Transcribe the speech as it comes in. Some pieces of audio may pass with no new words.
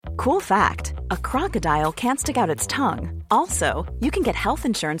Cool fact, a crocodile can't stick out its tongue. Also, you can get health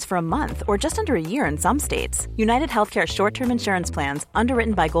insurance for a month or just under a year in some states. United Healthcare short-term insurance plans,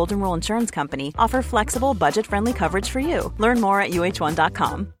 underwritten by Golden Rule Insurance Company, offer flexible, budget-friendly coverage for you. Learn more at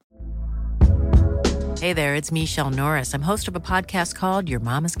uh1.com. Hey there, it's Michelle Norris. I'm host of a podcast called Your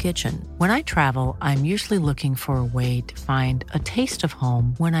Mama's Kitchen. When I travel, I'm usually looking for a way to find a taste of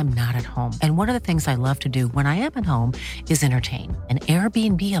home when I'm not at home. And one of the things I love to do when I am at home is entertain. And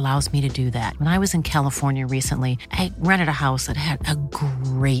Airbnb allows me to do that. When I was in California recently, I rented a house that had a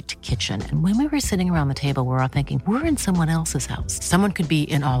great kitchen. And when we were sitting around the table, we're all thinking, we're in someone else's house. Someone could be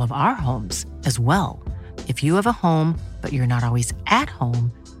in all of our homes as well. If you have a home, but you're not always at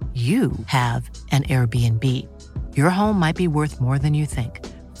home, you have an Airbnb. Your home might be worth more than you think.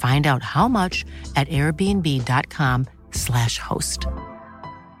 Find out how much at airbnb.com/host.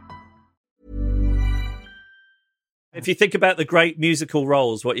 If you think about the great musical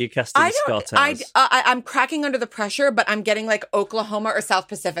roles, what are you casting Scott as? I'm cracking under the pressure, but I'm getting like Oklahoma or South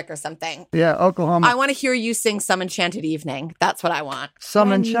Pacific or something. Yeah, Oklahoma. I want to hear you sing Some Enchanted Evening. That's what I want.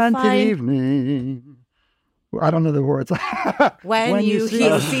 Some Enchanted Evening. I don't know the words. when you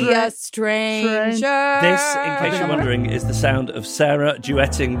see a stranger. This, in case you're wondering, is the sound of Sarah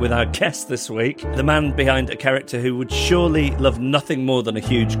duetting with our guest this week, the man behind a character who would surely love nothing more than a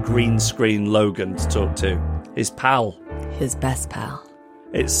huge green screen Logan to talk to. His pal. His best pal.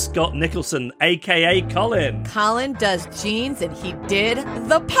 It's Scott Nicholson, a.k.a. Colin. Colin does jeans and he did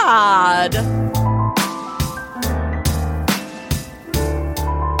the pod.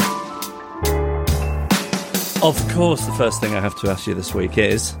 Of course, the first thing I have to ask you this week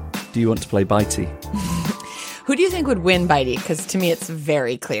is, do you want to play Bitey? Who do you think would win, Bitey? Because to me, it's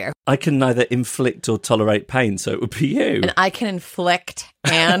very clear. I can neither inflict or tolerate pain, so it would be you. And I can inflict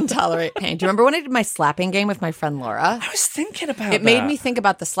and tolerate pain. Do you remember when I did my slapping game with my friend Laura? I was thinking about that. It made me think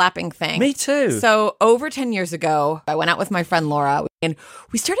about the slapping thing. Me too. So over 10 years ago, I went out with my friend Laura and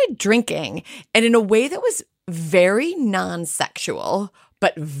we started drinking, and in a way that was very non-sexual,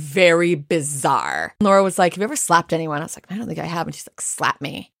 but very bizarre. Laura was like, have you ever slapped anyone? I was like, I don't think I have. And she's like, slap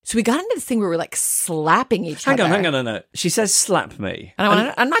me. So we got into this thing where we were like slapping each other. Hang on, no. She says slap me.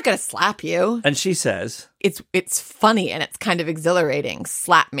 And I'm not going to slap you. And she says... It's funny and it's kind of exhilarating.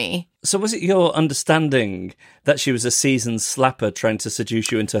 Slap me. So was it your understanding that she was a seasoned slapper trying to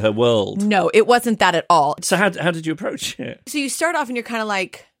seduce you into her world? No, it wasn't that at all. So how did you approach it? So you start off and you're kind of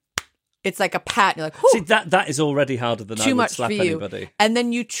like... It's like a pat. And you're like, whew, see, that is already harder than I would slap anybody. And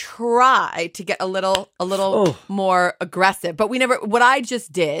then you try to get a little more aggressive. But what I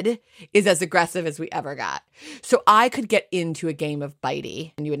just did is as aggressive as we ever got. So I could get into a game of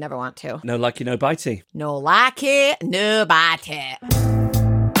bitey, and you would never want to. No likey, no bitey. No likey, no bitey.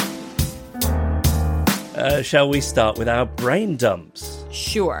 Shall we start with our brain dumps?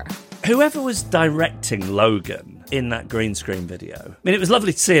 Sure. Whoever was directing Logan in that green screen video, I mean, it was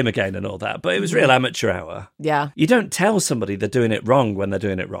lovely to see him again and all that, but it was real amateur hour. Yeah. You don't tell somebody they're doing it wrong when they're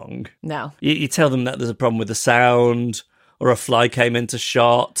doing it wrong. No. You tell them that there's a problem with the sound, or a fly came into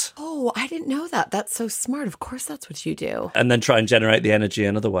shot. Oh, I didn't know that. That's so smart. Of course that's what you do. And then try and generate the energy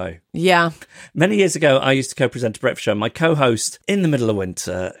another way. Yeah. Many years ago, I used to co-present a breakfast show. My co-host, in the middle of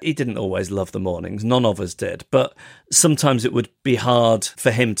winter, he didn't always love the mornings. None of us did. But sometimes it would be hard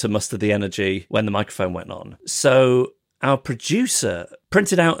for him to muster the energy when the microphone went on. So our producer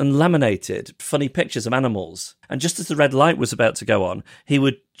printed out and laminated funny pictures of animals. And just as the red light was about to go on, he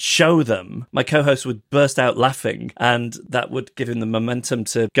would show them. My co-host would burst out laughing, and that would give him the momentum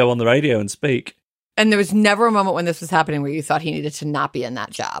to go on the radio and speak. And there was never a moment when this was happening where you thought he needed to not be in that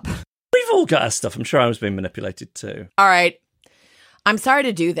job. We've all got our stuff. I'm sure I was being manipulated too. All right. I'm sorry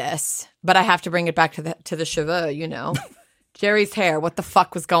to do this, but I have to bring it back to the cheveux, you know. Jerry's hair, what the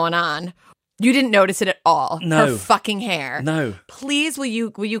fuck was going on? You didn't notice it at all. No. Her fucking hair. No. Please, will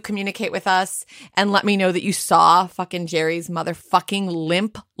you communicate with us and let me know that you saw fucking Jerry's motherfucking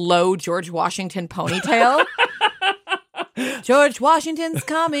limp, low George Washington ponytail? George Washington's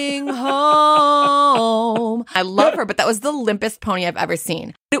coming home. I love her, but that was the limpest pony I've ever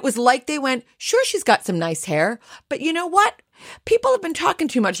seen. It was like they went, sure, she's got some nice hair, but you know what? People have been talking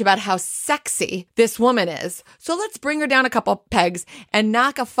too much about how sexy this woman is. So let's bring her down a couple pegs and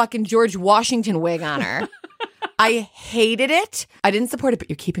knock a fucking George Washington wig on her. I hated it. I didn't support it, but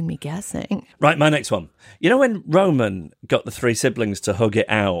you're keeping me guessing. Right, my next one. You know when Roman got the three siblings to hug it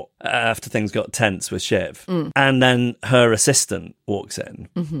out after things got tense with Shiv? And then her assistant walks in.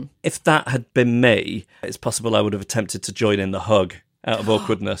 Mm-hmm. If that had been me, it's possible I would have attempted to join in the hug out of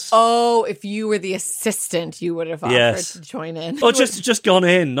awkwardness. Oh, if you were the assistant, you would have offered to join in. Or just gone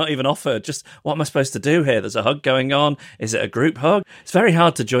in, not even offered. Just, what am I supposed to do here? There's a hug going on. Is it a group hug? It's very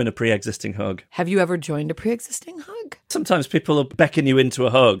hard to join a pre-existing hug. Have you ever joined a pre-existing hug? Sometimes people will beckon you into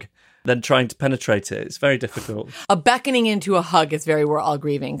a hug, then trying to penetrate it. It's very difficult. A beckoning into a hug is very, we're all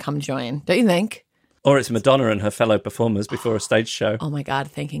grieving. Come join. Don't you think? Or it's Madonna and her fellow performers before a stage show. Oh my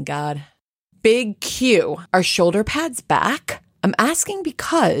God, thanking God. Big Q. Are shoulder pads back? I'm asking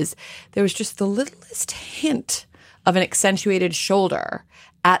because there was just the littlest hint of an accentuated shoulder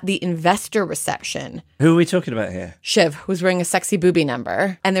at the investor reception. Who are we talking about here? Shiv was wearing a sexy boobie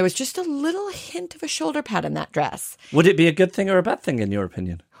number, and there was just a little hint of a shoulder pad in that dress. Would it be a good thing or a bad thing, in your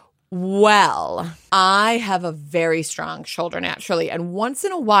opinion? Well, I have a very strong shoulder naturally, and once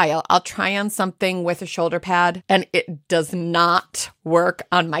in a while, I'll try on something with a shoulder pad, and it does not work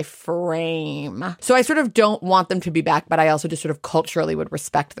on my frame. So I sort of don't want them to be back, but I also just sort of culturally would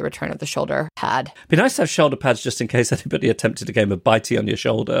respect the return of the shoulder pad. Be nice to have shoulder pads just in case anybody attempted a game of bitey on your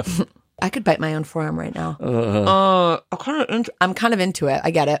shoulder. I could bite my own forearm right now. I'm kind of into it. I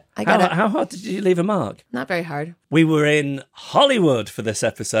get it. How hard did you leave a mark? Not very hard. We were in Hollywood for this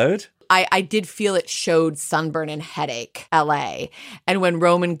episode. I did feel it showed sunburn and headache, LA. And when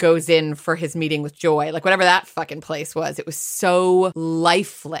Roman goes in for his meeting with Joy, like whatever that fucking place was, it was so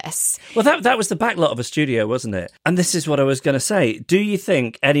lifeless. Well, that was the backlot of a studio, wasn't it? And this is what I was going to say. Do you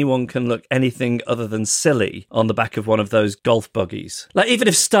think anyone can look anything other than silly on the back of one of those golf buggies? Like, even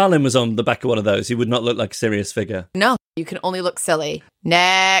if Stalin was on the back of one of those, he would not look like a serious figure. No, you can only look silly.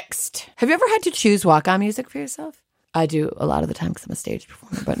 Next. Have you ever had to choose walk-on music for yourself? I do a lot of the time because I'm a stage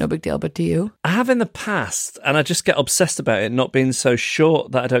performer, but no big deal. But do you? I have in the past, and I just get obsessed about it not being so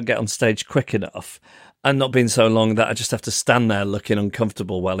short that I don't get on stage quick enough, and not being so long that I just have to stand there looking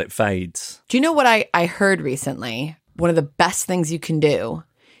uncomfortable while it fades. Do you know what I heard recently? One of the best things you can do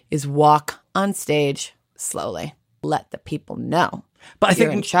is walk on stage slowly. Let the people know. But I think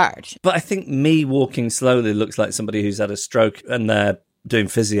you're in charge. But I think me walking slowly looks like somebody who's had a stroke and they're doing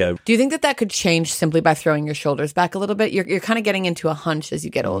physio. Do you think that could change simply by throwing your shoulders back a little bit? You're kind of getting into a hunch as you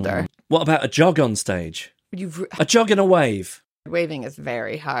get older. What about a jog on stage? A jog and a wave? Waving is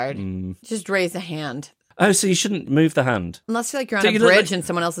very hard. Just raise a hand. Oh, so you shouldn't move the hand? Unless you're on a bridge and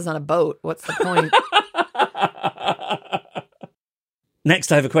someone else is on a boat. What's the point?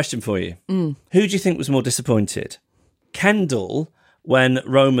 Next, I have a question for you. Who do you think was more disappointed? Kendall, when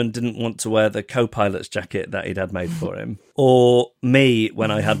Roman didn't want to wear the co-pilot's jacket that he'd had made for him, or me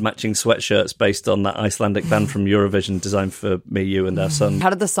when I had matching sweatshirts based on that Icelandic band from Eurovision designed for me, you, and our son. How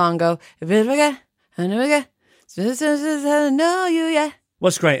did the song go?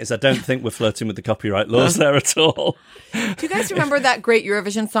 What's great is I don't think we're flirting with the copyright laws there at all. Do you guys remember that great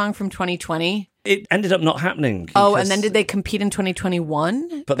Eurovision song from 2020? It ended up not happening. Oh, and then did they compete in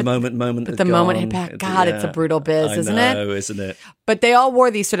 2021? But the moment But the moment hit back. God, it's a brutal biz, isn't it? I know, isn't it? But they all wore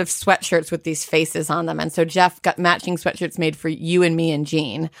these sort of sweatshirts with these faces on them. And so Jeff got matching sweatshirts made for you and me and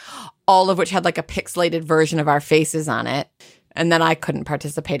Jean, all of which had like a pixelated version of our faces on it. And then I couldn't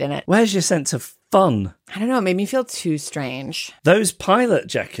participate in it. Where's your sense of fun? I don't know. It made me feel too strange. Those pilot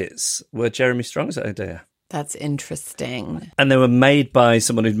jackets were Jeremy Strong's idea. That's interesting. And they were made by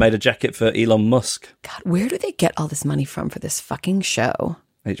someone who'd made a jacket for Elon Musk. God, where do they get all this money from for this fucking show?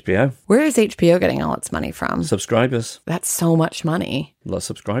 HBO. Where is HBO getting all its money from? Subscribers. That's so much money. A lot of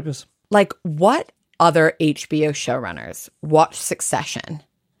subscribers. Like, what other HBO showrunners watch Succession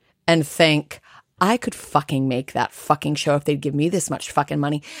and think, I could fucking make that fucking show if they'd give me this much fucking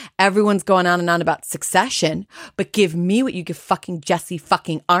money. Everyone's going on and on about Succession, but give me what you give fucking Jesse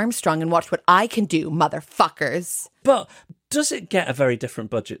fucking Armstrong and watch what I can do, motherfuckers. But does it get a very different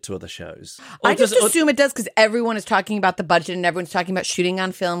budget to other shows? I just assume it does because everyone is talking about the budget and everyone's talking about shooting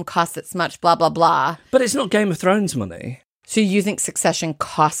on film costs this much, blah, blah, blah. But it's not Game of Thrones money. So you think Succession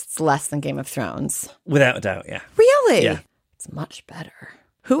costs less than Game of Thrones? Without a doubt, yeah. Really? Yeah. It's much better.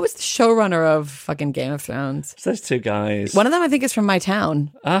 Who was the showrunner of fucking Game of Thrones? It's those two guys. One of them, I think, is from my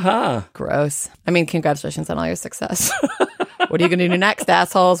town. Aha. Gross. I mean, congratulations on all your success. What are you going to do next,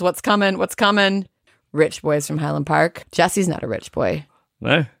 assholes? What's coming? What's coming? Rich boys from Highland Park. Jesse's not a rich boy.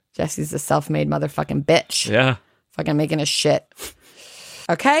 No. Jesse's a self-made motherfucking bitch. Yeah. Fucking making his shit.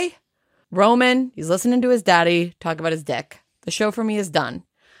 Okay? Roman, he's listening to his daddy talk about his dick. The show for me is done.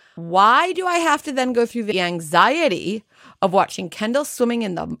 Why do I have to then go through the anxiety of watching Kendall swimming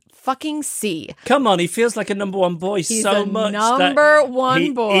in the fucking sea? Come on, he feels like a number one boy He's so a much. number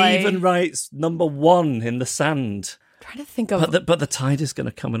one boy. He even writes number one in the sand trying to think of... But the tide is going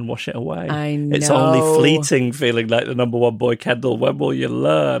to come and wash it away. I know. It's only fleeting feeling like the number one boy, Kendall. When will you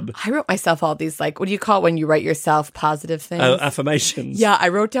learn? I wrote myself all these, like, what do you call it when you write yourself positive things? Oh, affirmations. Yeah, I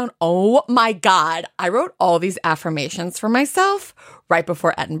wrote down, oh my God, I wrote all these affirmations for myself right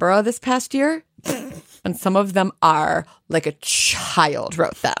before Edinburgh this past year. And some of them are like a child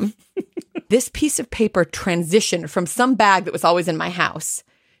wrote them. This piece of paper transitioned from some bag that was always in my house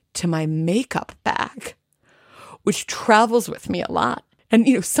to my makeup bag, which travels with me a lot. And,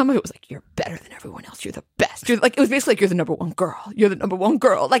 you know, some of it was like, you're better than everyone else. You're the best. It was basically like, you're the number one girl. You're the number one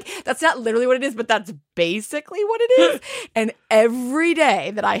girl. Like, that's not literally what it is, but that's basically what it is. And every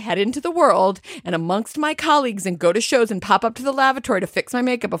day that I head into the world and amongst my colleagues and go to shows and pop up to the lavatory to fix my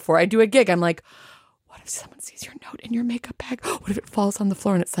makeup before I do a gig, I'm like, what if someone sees your note in your makeup bag? What if it falls on the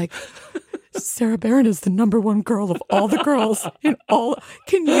floor and it's like, Sarah Barron is the number one girl of all the girls in all.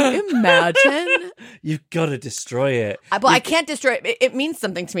 Can you imagine? You've got to destroy it. I can't destroy it. It means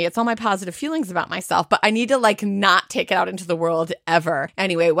something to me. It's all my positive feelings about myself, but I need to like not take it out into the world ever.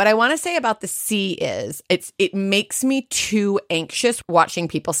 Anyway, what I want to say about the sea is it makes me too anxious watching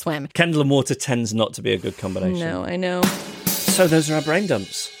people swim. Kendall and water tends not to be a good combination. No, I know. So those are our brain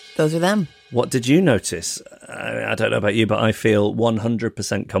dumps. Those are them. What did you notice? I don't know about you, but I feel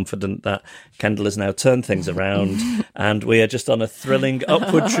 100% confident that Kendall has now turned things around and we are just on a thrilling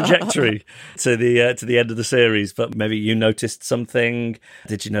upward trajectory to the end of the series. But maybe you noticed something.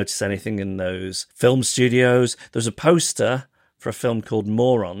 Did you notice anything in those film studios? There's a poster for a film called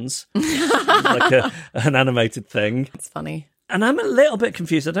Morons, like an animated thing. It's funny. And I'm a little bit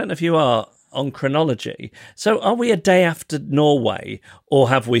confused. I don't know if you are on chronology. So are we a day after Norway or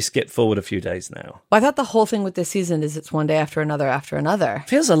have we skipped forward a few days now? Well, I thought the whole thing with this season is it's one day after another after another.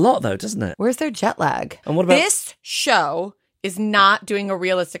 Feels a lot though, doesn't it? Where's their jet lag? And what about this show is not doing a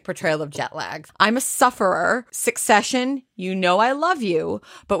realistic portrayal of jet lag. I'm a sufferer. Succession, you know I love you,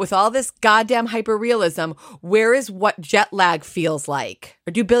 but with all this goddamn hyper-realism, where is what jet lag feels like?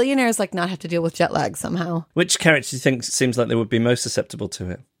 Or do billionaires like not have to deal with jet lag somehow? Which character do you think seems like they would be most susceptible to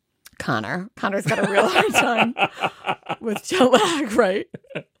it? Connor. Connor's got a real hard time with jet lag, right?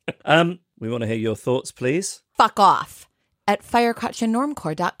 We want to hear your thoughts, please. Fuck off at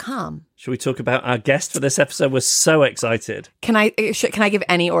firecrotchandnormcore.com. Should we talk about our guest for this episode? We're so excited. Can I give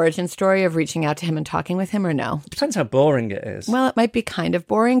any origin story of reaching out to him and talking with him or no? Depends how boring it is. Well, it might be kind of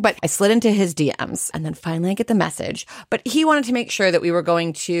boring, but I slid into his DMs and then finally I get the message. But he wanted to make sure that we were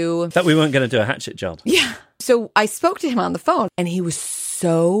going to... That we weren't going to do a hatchet job. Yeah. So I spoke to him on the phone and he was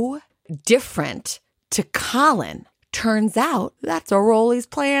so different to Colin. Turns out that's a role he's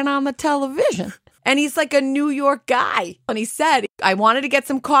playing on the television. And he's like a New York guy. And he said, I wanted to get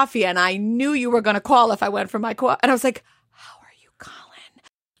some coffee and I knew you were going to call if I went for my coffee. And I was like, how are you, Colin?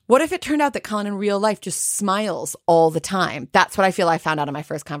 What if it turned out that Colin in real life just smiles all the time? That's what I feel I found out in my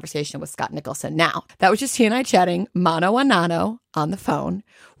first conversation with Scott Nicholson. Now, that was just he and I chatting mano a mano on the phone.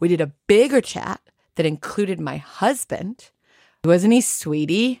 We did a bigger chat that included my husband. Wasn't he,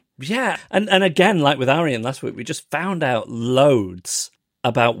 sweetie? Yeah. And again, like with Arian last week, we just found out loads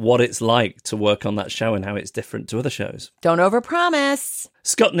about what it's like to work on that show and how it's different to other shows. Don't overpromise.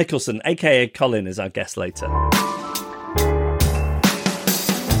 Scott Nicholson, a.k.a. Colin, is our guest later. All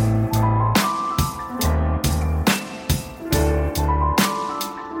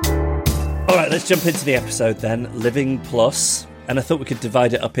right, let's jump into the episode then. Living Plus. And I thought we could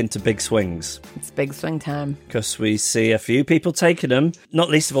divide it up into big swings. It's big swing time. Because we see a few people taking them, not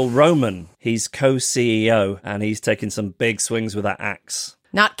least of all Roman. He's co-CEO, and he's taking some big swings with that axe.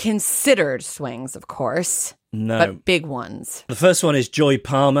 Not considered swings, of course. No. But big ones. The first one is Joy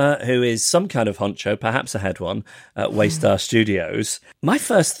Palmer, who is some kind of honcho, perhaps a head one, at Waystar Studios. My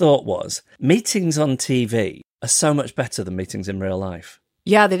first thought was, meetings on TV are so much better than meetings in real life.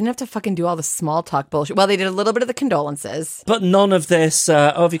 Yeah, they didn't have to fucking do all the small talk bullshit. Well, they did a little bit of the condolences. But none of this,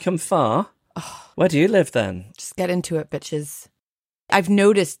 have you come far? Where do you live then? Just get into it, bitches. I've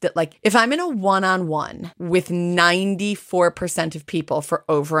noticed that, like, if I'm in a one-on-one with 94% of people for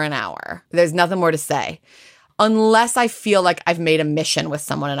over an hour, there's nothing more to say. Unless I feel like I've made a mission with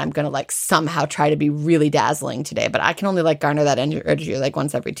someone and I'm going to, like, somehow try to be really dazzling today. But I can only, like, garner that energy, like,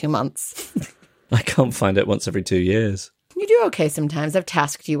 once every 2 months. I can't find it once every 2 years. You do okay sometimes. I've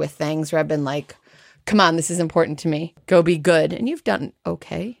tasked you with things where I've been like, come on, this is important to me. Go be good. And you've done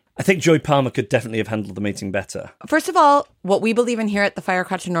okay. I think Joy Palmer could definitely have handled the meeting better. First of all, what we believe in here at the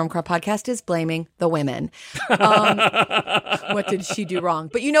Firecrotch and Normcore podcast is blaming the women. What did she do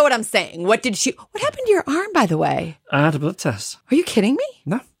wrong? But you know what I'm saying. What happened to your arm, by the way? I had a blood test. Are you kidding me?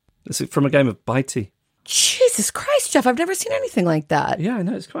 No. This is from a game of bitey. Jesus Jesus Christ, Jeff, I've never seen anything like that. Yeah, I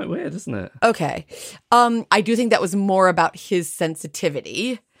know. It's quite weird, isn't it? Okay. I do think that was more about his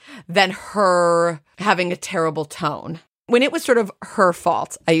sensitivity than her having a terrible tone. When it was sort of her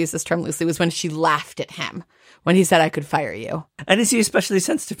fault, I use this term loosely, was when she laughed at him, when he said, I could fire you. And is he especially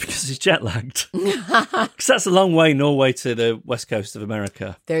sensitive because he's jet lagged? Because that's a long way, Norway to the west coast of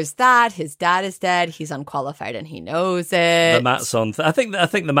America. There's that. His dad is dead. He's unqualified and he knows it. The Matson. I think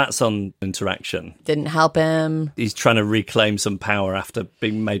the Matson interaction didn't help him. He's trying to reclaim some power after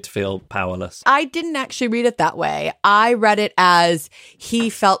being made to feel powerless. I didn't actually read it that way. I read it as he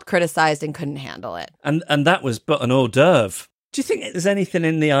felt criticized and couldn't handle it. And that was but an hors d'oeuvre. Do you think there's anything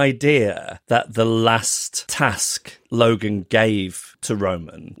in the idea that the last task Logan gave to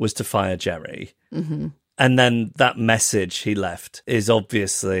Roman was to fire Jerry? Mm-hmm. And then that message he left is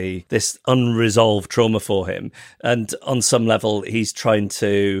obviously this unresolved trauma for him. And on some level, he's trying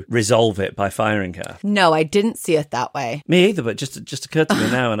to resolve it by firing her. No, I didn't see it that way. Me either, but just occurred to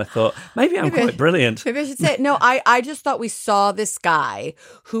me now. And I thought, maybe I'm quite brilliant. Maybe I should say, no, I just thought we saw this guy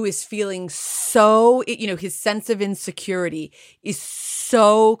who is feeling so, his sense of insecurity is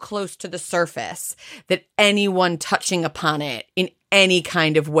so close to the surface that anyone touching upon it in any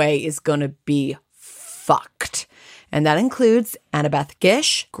kind of way is going to be fucked. And that includes Annabeth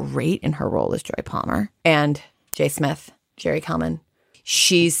Gish, great in her role as Joy Palmer, and Jay Smith, Jerry Kellman.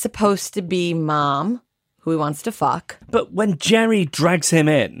 She's supposed to be mom, who he wants to fuck. But when Jerry drags him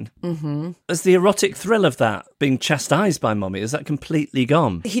in, as the erotic thrill of that being chastised by mommy, is that completely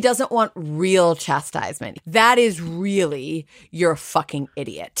gone? He doesn't want real chastisement. That is really, you're a fucking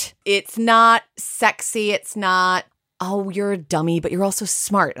idiot. It's not sexy. It's not, oh, you're a dummy, but you're also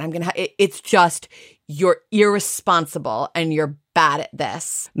smart. And I'm going to it's just, you're irresponsible and you're bad at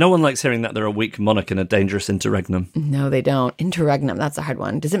this. No one likes hearing that they're a weak monarch in a dangerous interregnum. No, they don't. Interregnum, that's a hard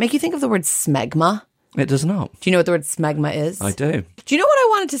one. Does it make you think of the word smegma? It does not. Do you know what the word smegma is? I do. Do you know what I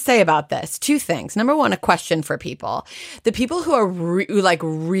wanted to say about this? Two things. Number one, a question for people. The people who are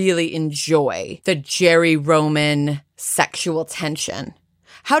who really enjoy the Jerry Roman sexual tension.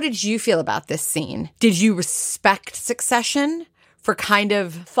 How did you feel about this scene? Did you respect Succession for kind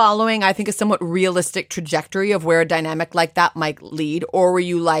of following, I think, a somewhat realistic trajectory of where a dynamic like that might lead? Or were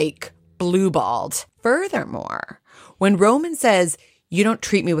you like blue-balled? Furthermore, when Roman says, you don't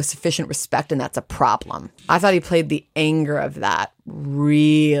treat me with sufficient respect and that's a problem, I thought he played the anger of that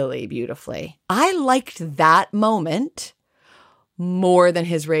really beautifully. I liked that moment more than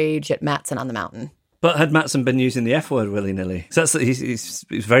his rage at Matsson on the mountain. But had Matsson been using the F word willy-nilly? So he's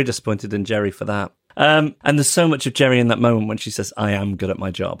very disappointed in Jerry for that. And there's so much of Jerry in that moment when she says, I am good at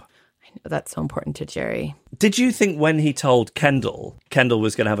my job. I know that's so important to Jerry. Did you think when he told Kendall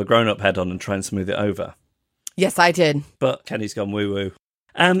was going to have a grown-up head on and try and smooth it over? Yes, I did. But Kenny's gone woo-woo.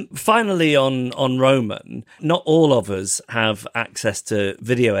 Finally, on Roman, not all of us have access to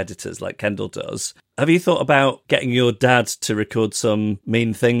video editors like Kendall does. Have you thought about getting your dad to record some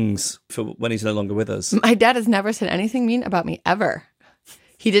mean things for when he's no longer with us? My dad has never said anything mean about me, ever.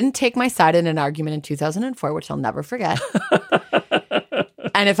 He didn't take my side in an argument in 2004, which I'll never forget.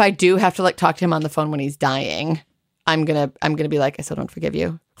 And if I do have to talk to him on the phone when he's dying, I'm gonna be like, I still don't forgive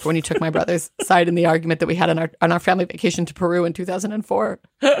you for when you took my brother's side in the argument that we had on our family vacation to Peru in 2004.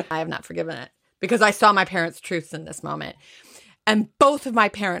 I have not forgiven it because I saw my parents' truths in this moment. And both of my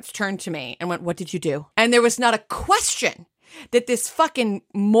parents turned to me and went, what did you do? And there was not a question that this fucking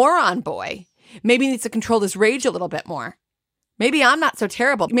moron boy maybe needs to control his rage a little bit more. Maybe I'm not so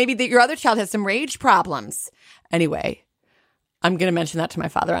terrible. Maybe your other child has some rage problems. Anyway, I'm going to mention that to my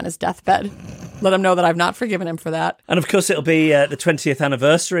father on his deathbed. Let him know that I've not forgiven him for that. And of course, it'll be the 20th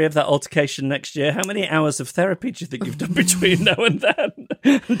anniversary of that altercation next year. How many hours of therapy do you think you've done between now and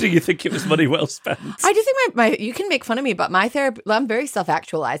then? Do you think it was money well spent? I do think you can make fun of me, but my therapy, I'm very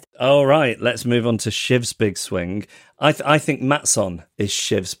self-actualized. All right, let's move on to Shiv's big swing. I think Matsson is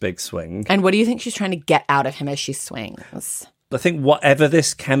Shiv's big swing. And what do you think she's trying to get out of him as she swings? I think whatever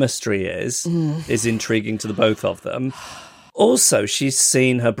this chemistry is intriguing to the both of them. Also, she's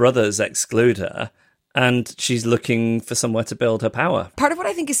seen her brothers exclude her, and she's looking for somewhere to build her power. Part of what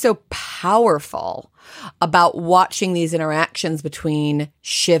I think is so powerful about watching these interactions between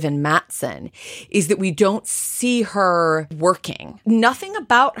Shiv and Matsson is that we don't see her working. Nothing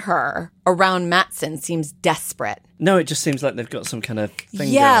about her around Matsson seems desperate. No, it just seems like they've got some kind of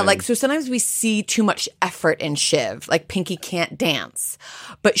thing going. So sometimes we see too much effort in Shiv, like Pinky can't dance,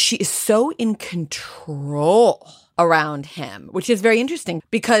 but she is so in control around him, which is very interesting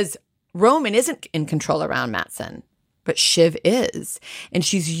because Roman isn't in control around Matsson. but Shiv is. And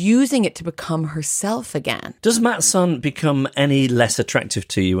she's using it to become herself again. Does Matt's son become any less attractive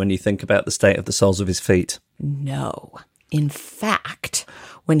to you when you think about the state of the soles of his feet? No. In fact,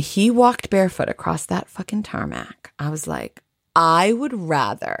 when he walked barefoot across that fucking tarmac, I was like, I would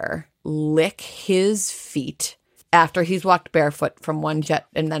rather lick his feet after he's walked barefoot from one jet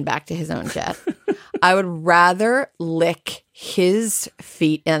and then back to his own jet. I would rather lick his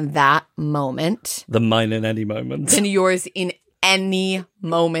feet in that moment than mine in any moment. Than yours in any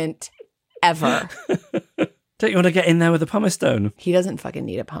moment ever. Don't you want to get in there with a pumice stone? He doesn't fucking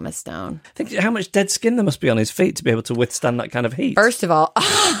need a pumice stone. Think how much dead skin there must be on his feet to be able to withstand that kind of heat. First of all,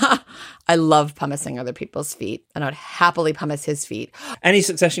 I love pumicing other people's feet, and I would happily pumice his feet. Any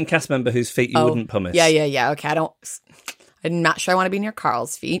Succession cast member whose feet you wouldn't pumice? Yeah. Okay, I'm not sure I want to be near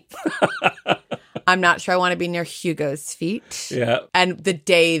Carl's feet. I'm not sure I want to be near Hugo's feet. Yeah. And the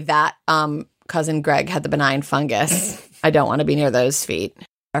day that cousin Greg had the benign fungus, I don't want to be near those feet.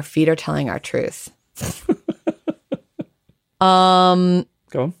 Our feet are telling our truth. Go on.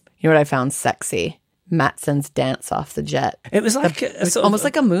 You know what I found sexy? Matson's dance off the jet. It was like almost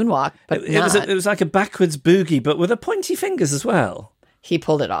like a moonwalk, but it was like a backwards boogie, but with the pointy fingers as well. He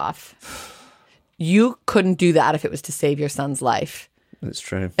pulled it off. You couldn't do that if it was to save your son's life. That's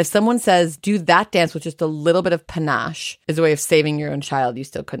true. If someone says, do that dance with just a little bit of panache as a way of saving your own child, you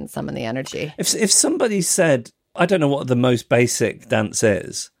still couldn't summon the energy. If somebody said, I don't know what the most basic dance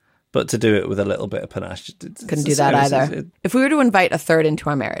is, but to do it with a little bit of panache. Couldn't do that either. If we were to invite a third into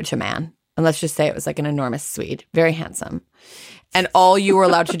our marriage, a man, and let's just say it was like an enormous Swede, very handsome, and all you were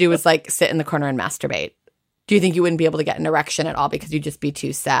allowed to do was like sit in the corner and masturbate, do you think you wouldn't be able to get an erection at all because you'd just be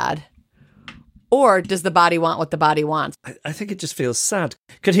too sad? Or does the body want what the body wants? I think it just feels sad.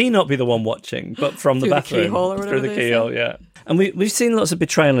 Could he not be the one watching, but from the bathroom? The keyhole or whatever through the keyhole, yeah. And we've seen lots of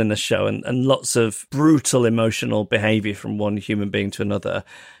betrayal in this show and lots of brutal emotional behaviour from one human being to another.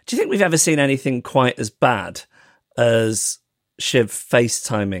 Do you think we've ever seen anything quite as bad as Shiv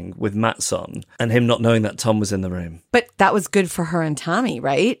FaceTiming with Matson and him not knowing that Tom was in the room? But that was good for her and Tommy,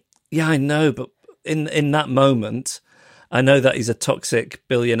 right? Yeah, I know, but in that moment, I know that he's a toxic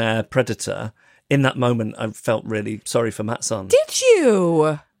billionaire predator. In that moment, I felt really sorry for Matson. Did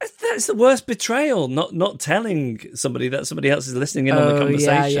you? That's the worst betrayal, not telling somebody that somebody else is listening in on the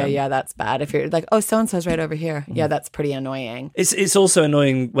conversation. Yeah, that's bad. If you're like, oh, so-and-so's right over here. Yeah, that's pretty annoying. It's also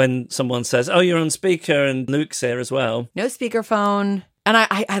annoying when someone says, oh, you're on speaker and Luke's here as well. No speakerphone. And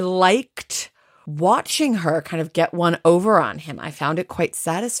I liked watching her kind of get one over on him. I found it quite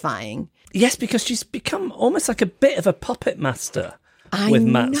satisfying. Yes, because she's become almost like a bit of a puppet master. With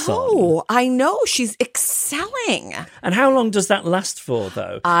Matson. I know. She's excelling. And how long does that last for,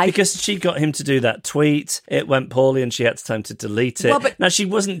 though? Because she got him to do that tweet. It went poorly and she had time to delete it. Well, but now, she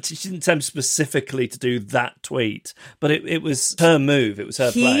didn't tell him specifically to do that tweet, but it was her move. It was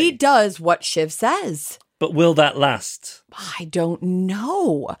her play. He does what Shiv says. But will that last? I don't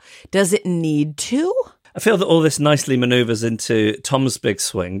know. Does it need to? I feel that all this nicely manoeuvres into Tom's big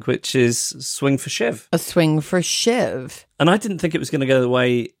swing, which is swing for Shiv. A swing for Shiv. And I didn't think it was going to go the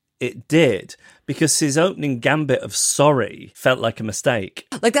way it did, because his opening gambit of sorry felt like a mistake.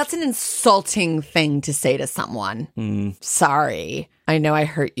 Like, that's an insulting thing to say to someone. Sorry. I know I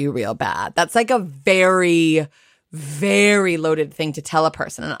hurt you real bad. That's like a very, very loaded thing to tell a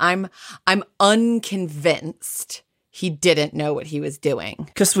person. And I'm unconvinced he didn't know what he was doing.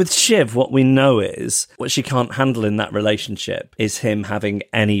 Because with Shiv, what we know is what she can't handle in that relationship is him having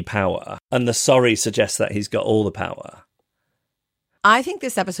any power. And the sorry suggests that he's got all the power. I think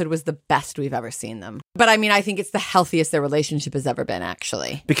this episode was the best we've ever seen them. But I mean, I think it's the healthiest their relationship has ever been,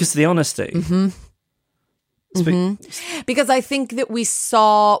 actually. Because of the honesty. Because I think that we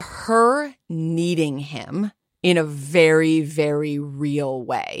saw her needing him in a very, very real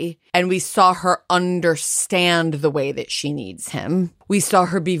way. And we saw her understand the way that she needs him. We saw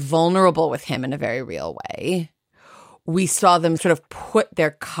her be vulnerable with him in a very real way. We saw them sort of put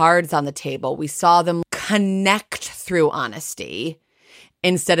their cards on the table. We saw them connect through honesty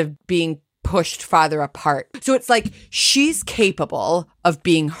instead of being pushed farther apart. So it's like she's capable of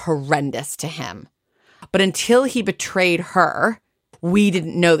being horrendous to him. But until he betrayed her, we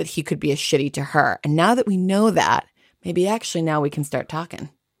didn't know that he could be as shitty to her. And now that we know that, maybe actually now we can start talking.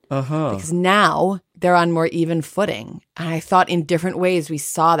 Because now they're on more even footing. And I thought in different ways we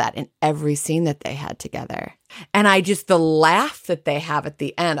saw that in every scene that they had together. And the laugh that they have at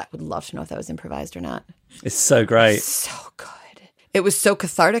the end, I would love to know if that was improvised or not. It's so great. So good. It was so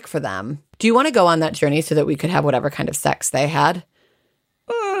cathartic for them. Do you want to go on that journey so that we could have whatever kind of sex they had?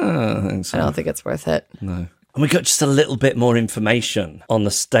 I think so. I don't think it's worth it. No. And we got just a little bit more information on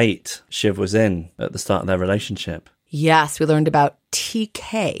the state Shiv was in at the start of their relationship. Yes, we learned about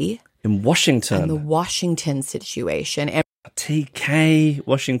TK In Washington. and the Washington situation. And TK,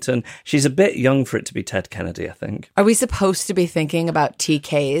 Washington. She's a bit young for it to be Ted Kennedy, I think. are we supposed to be thinking about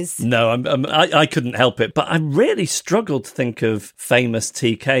TKs? No, I couldn't help it, but I really struggled to think of famous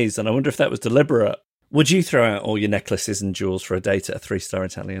TKs, and I wonder if that was deliberate. Would you throw out all your necklaces and jewels for a date at a 3-star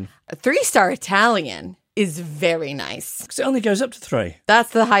Italian? A 3-star Italian is very nice. Because it only goes up to 3.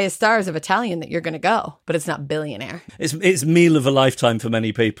 That's the highest stars of Italian that you're going to go, but it's not billionaire. It's meal of a lifetime for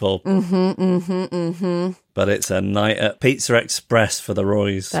many people. But it's a night at Pizza Express for the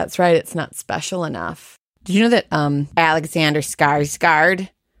Roys. That's right. It's not special enough. Did you know that Alexander Skarsgård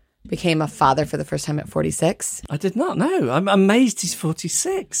became a father for the first time at 46? I did not know. I'm amazed he's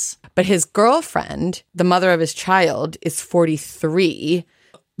 46. But his girlfriend, the mother of his child, is 43.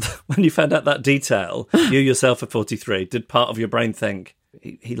 When you found out that detail, you yourself are 43. Did part of your brain think,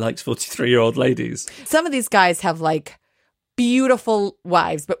 he likes 43-year-old ladies? Some of these guys have like beautiful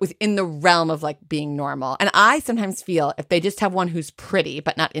wives, but within the realm of like being normal. And I sometimes feel if they just have one who's pretty,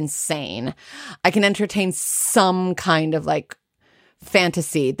 but not insane, I can entertain some kind of like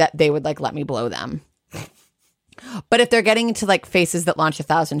fantasy that they would like let me blow them. But if they're getting into like faces that launch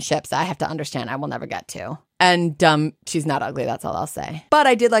 1,000 ships, I have to understand I will never get to. And she's not ugly, that's all I'll say. But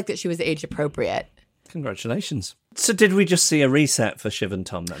I did like that she was age appropriate. Congratulations. So did we just see a reset for Shiv and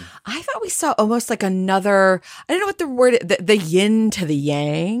Tom then? I thought we saw almost like another, I don't know what the word, the yin to the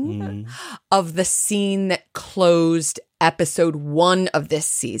yang of the scene that closed episode 1 of this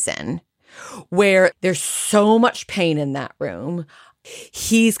season, where there's so much pain in that room.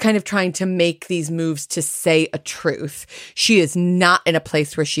 He's kind of trying to make these moves to say a truth. She is not in a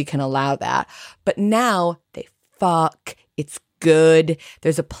place where she can allow that. But now they fuck. It's good.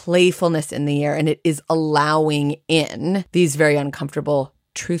 There's a playfulness in the air, and it is allowing in these very uncomfortable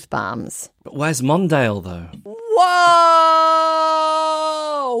truth bombs. But where's Mondale, though?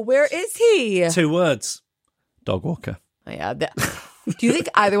 Whoa! Where is he? 2 words. Dog walker. Oh, yeah. Do you think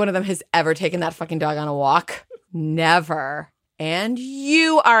either one of them has ever taken that fucking dog on a walk? Never. And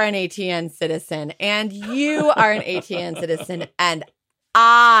you are an ATN citizen. And you are an ATN citizen. And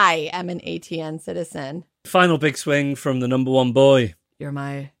I am an ATN citizen. Final big swing from the number 1 boy. You're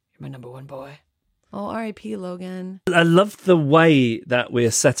my number 1 boy. Oh, R.I.P. Logan. I love the way that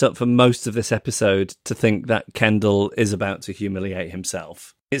we're set up for most of this episode to think that Kendall is about to humiliate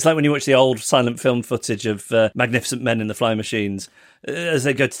himself. It's like when you watch the old silent film footage of magnificent men in the flying machines as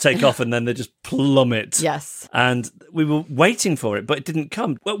they go to take off and then they just plummet. Yes. And we were waiting for it, but it didn't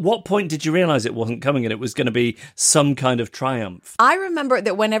come. At what point did you realise it wasn't coming and it was going to be some kind of triumph? I remember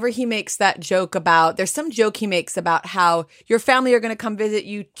that whenever he makes that joke about, there's some joke he makes about how your family are going to come visit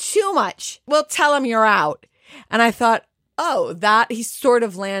you too much. Well, tell them you're out. And I thought, oh, that he sort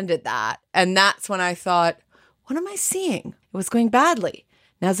of landed that. And that's when I thought, what am I seeing? It was going badly.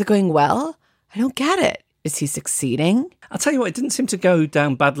 Now is it going well? I don't get it. Is he succeeding? I'll tell you what, it didn't seem to go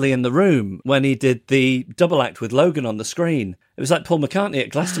down badly in the room when he did the double act with Logan on the screen. It was like Paul McCartney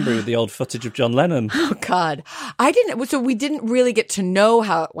at Glastonbury with the old footage of John Lennon. Oh, God. So we didn't really get to know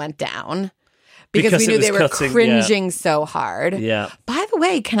how it went down because we knew they were cringing so hard. Yeah. By the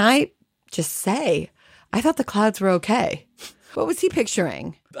way, can I just say, I thought the clouds were okay. What was he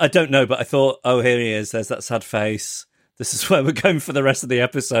picturing? I don't know, but I thought, oh, here he is. There's that sad face. This is where we're going for the rest of the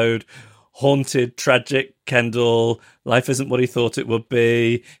episode. Haunted, tragic Kendall. Life isn't what he thought it would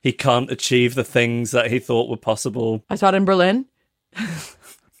be. He can't achieve the things that he thought were possible. I saw it in Berlin.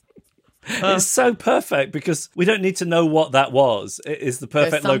 It's so perfect because we don't need to know what that was. It is the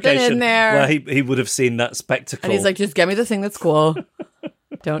perfect location in there where he would have seen that spectacle. And he's like, just get me the thing that's cool.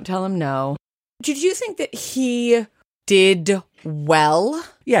 Don't tell him no. Did you think that he did well?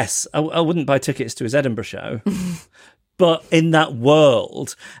 Yes, I wouldn't buy tickets to his Edinburgh show. But in that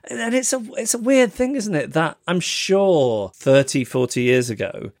world, and it's a weird thing, isn't it? That I'm sure 30, 40 years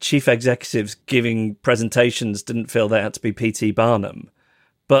ago, chief executives giving presentations didn't feel they had to be P.T. Barnum.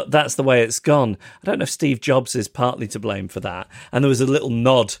 But that's the way it's gone. I don't know if Steve Jobs is partly to blame for that. And there was a little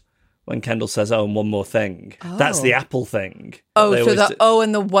nod when Kendall says, oh, and one more thing. Oh. That's the Apple thing. Oh, so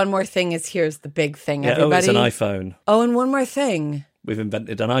and the one more thing is here's the big thing, everybody. Oh, it's an iPhone. Oh, and one more thing. We've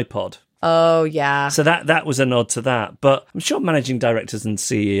invented an iPod. Oh, yeah. So that was a nod to that. But I'm sure managing directors and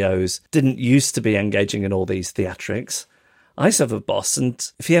CEOs didn't used to be engaging in all these theatrics. I used to have a boss, and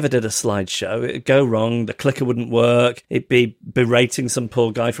if he ever did a slideshow, it'd go wrong, the clicker wouldn't work, it'd be berating some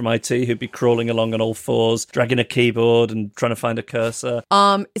poor guy from IT who'd be crawling along on all fours, dragging a keyboard and trying to find a cursor.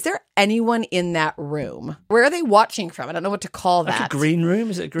 Is there anyone in that room? Where are they watching from? I don't know what to call that. Like a green room?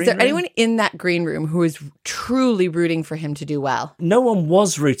 Is it a green room? Is there anyone in that green room who is truly rooting for him to do well? No one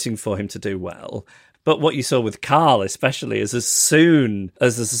was rooting for him to do well. But what you saw with Carl especially is as soon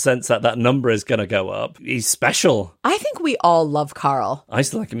as there's a sense that that number is going to go up, he's special. I think we all love Carl. I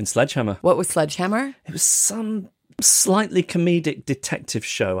used to like him in Sledgehammer. What was Sledgehammer? It was some slightly comedic detective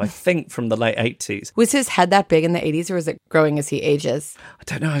show, I think, from the late 80s. Was his head that big in the 80s, or is it growing as he ages? I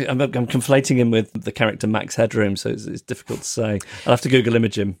don't know. I'm conflating him with the character Max Headroom, so it's difficult to say. I'll have to Google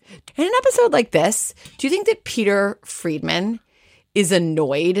image him. In an episode like this, do you think that Peter Friedman is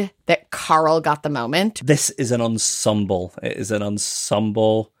annoyed that Carl got the moment? This is an ensemble. It is an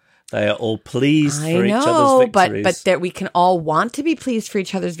ensemble. They are all pleased for each other's victories. But that we can all want to be pleased for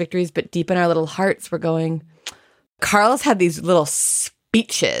each other's victories, but deep in our little hearts, we're going... Carl's had these little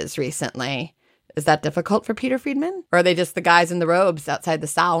speeches recently. Is that difficult for Peter Friedman? Or are they just the guys in the robes outside the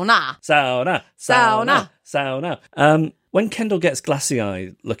sauna? Sauna. When Kendall gets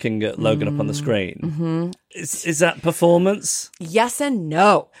glassy-eyed looking at Logan up on the screen, is that performance? Yes and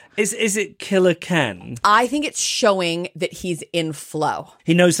no. Is it Killer Ken? I think it's showing that he's in flow.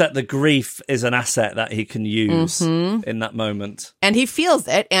 He knows that the grief is an asset that he can use in that moment. And he feels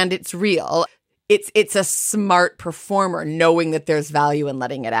it, and it's real. It's a smart performer knowing that there's value in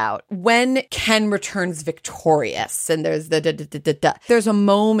letting it out. When Ken returns victorious and there's there's a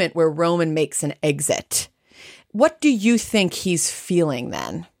moment where Roman makes an exit. What do you think he's feeling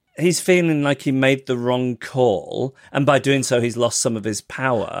then? He's feeling like he made the wrong call, and by doing so, he's lost some of his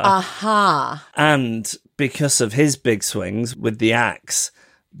power. Aha. And because of his big swings with the axe,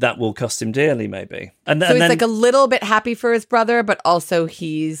 that will cost him dearly, maybe. So he's like a little bit happy for his brother, but also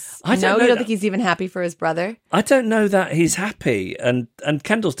he's... You don't think he's even happy for his brother? I don't know that he's happy. And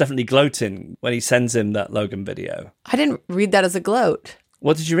Kendall's definitely gloating when he sends him that Logan video. I didn't read that as a gloat.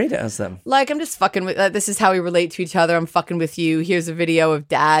 What did you read it as then? Like, I'm just fucking with... this is how we relate to each other. I'm fucking with you. Here's a video of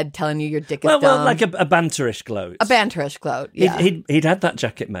dad telling you your dick is dumb. Well, like a banterish gloat. A banterish gloat, yeah. He'd had that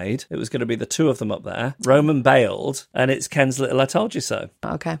jacket made. It was going to be the two of them up there. Roman bailed, and it's Ken's little I told you so.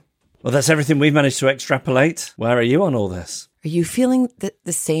 Okay. Well, that's everything we've managed to extrapolate. Where are you on all this? Are you feeling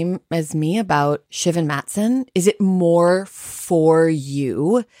the same as me about Shiv and Mattson? Is it more for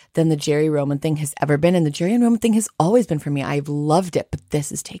you than the Jerry Roman thing has ever been? And the Jerry and Roman thing has always been for me. I've loved it, but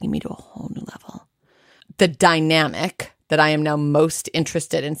this is taking me to a whole new level. The dynamic that I am now most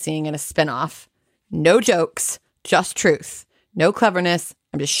interested in seeing in a spinoff. No jokes, just truth. No cleverness.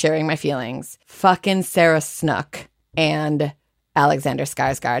 I'm just sharing my feelings. Fucking Sarah Snook and Alexander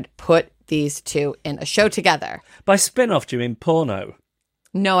Skarsgård put these two in a show together. By spin-off, do you mean porno?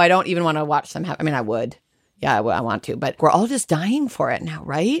 No, I don't even want to watch them. I mean, I would. Yeah, I want to. But we're all just dying for it now,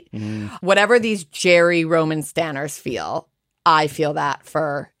 right? Whatever these Jerry Roman stanners feel, I feel that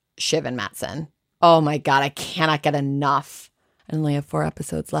for Shiv and Mattson. Oh my God, I cannot get enough. I only have 4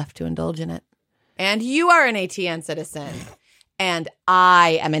 episodes left to indulge in it. And you are an ATN citizen. And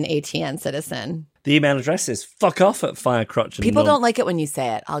I am an ATN citizen. The email address is fuckoff@firecrotch. People don't like it when you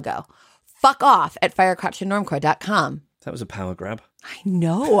say it. I'll go. fuckoff@firecrotchandnormcore.com. That was a power grab. I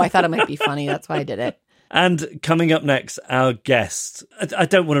know. I thought it might be funny. That's why I did it. And coming up next, our guest. I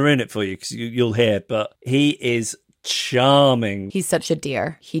don't want to ruin it for you because you'll hear, but he is charming. He's such a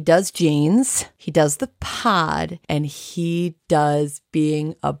dear. He does jeans, he does the pod, and he does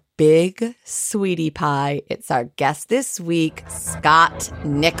being a big sweetie pie. It's our guest this week, Scott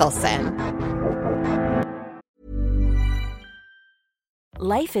Nicholson.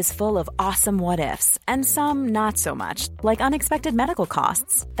 Life is full of awesome what-ifs, and some not so much, like unexpected medical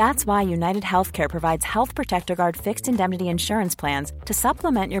costs. That's why United Healthcare provides Health Protector Guard fixed indemnity insurance plans to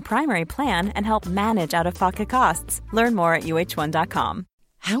supplement your primary plan and help manage out-of-pocket costs. Learn more at uh1.com.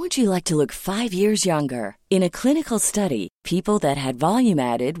 How would you like to look 5 years younger? In a clinical study, people that had volume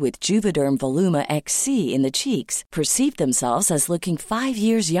added with Juvederm Voluma XC in the cheeks perceived themselves as looking 5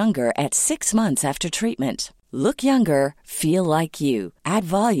 years younger at 6 months after treatment. Look younger, feel like you. Add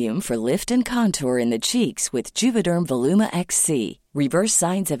volume for lift and contour in the cheeks with Juvederm Voluma XC. Reverse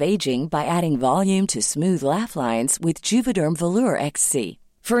signs of aging by adding volume to smooth laugh lines with Juvederm Volure XC.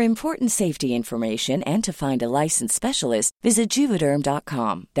 For important safety information and to find a licensed specialist, visit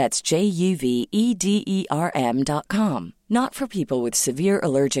Juvederm.com. That's JUVEDERM.com. Not for people with severe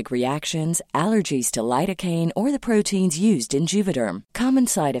allergic reactions, allergies to lidocaine, or the proteins used in Juvederm. Common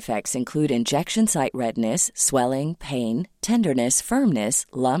side effects include injection site redness, swelling, pain, tenderness, firmness,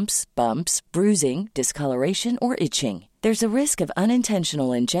 lumps, bumps, bruising, discoloration, or itching. There's a risk of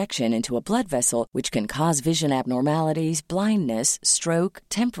unintentional injection into a blood vessel, which can cause vision abnormalities, blindness, stroke,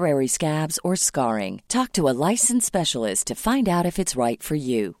 temporary scabs, or scarring. Talk to a licensed specialist to find out if it's right for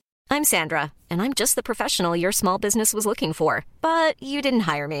you. I'm Sandra, and I'm just the professional your small business was looking for. But you didn't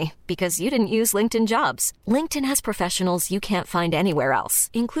hire me because you didn't use LinkedIn Jobs. LinkedIn has professionals you can't find anywhere else,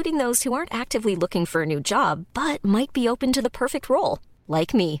 including those who aren't actively looking for a new job, but might be open to the perfect role,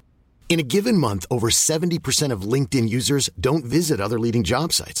 like me. In a given month, over 70% of LinkedIn users don't visit other leading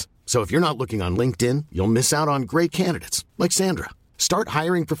job sites. So if you're not looking on LinkedIn, you'll miss out on great candidates like Sandra. Start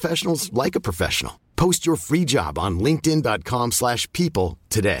hiring professionals like a professional. Post your free job on linkedin.com/people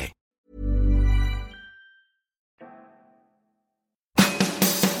today.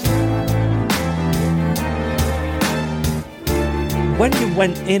 When you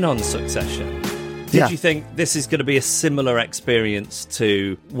went in on Succession, did you think this is going to be a similar experience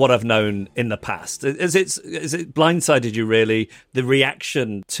to what I've known in the past? Is it blindsided you, really, the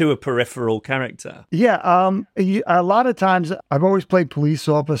reaction to a peripheral character? Yeah, a lot of times I've always played police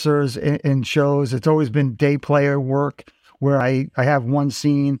officers in shows. It's always been day player work where I have one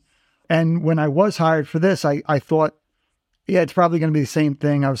scene. And when I was hired for this, I thought, yeah, it's probably going to be the same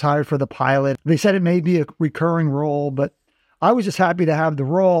thing. I was hired for the pilot. They said it may be a recurring role, but I was just happy to have the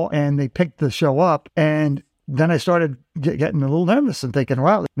role, and they picked the show up. And then I started getting a little nervous and thinking,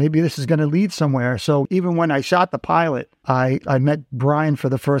 wow, maybe this is going to lead somewhere. So even when I shot the pilot, I met Brian for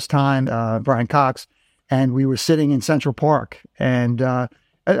the first time, Brian Cox, and we were sitting in Central Park. And I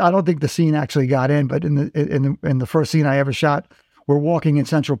don't think the scene actually got in, but in the first scene I ever shot, we're walking in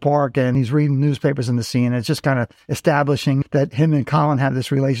Central Park and he's reading newspapers in the scene. It's just kind of establishing that him and Colin have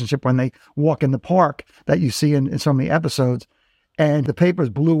this relationship when they walk in the park that you see in so many episodes. And the papers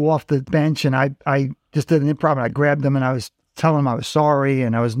blew off the bench, and I just did an improv, and I grabbed them and I was telling him I was sorry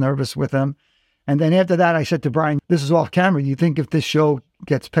and I was nervous with him. And then after that, I said to Brian, this is off camera. You think if this show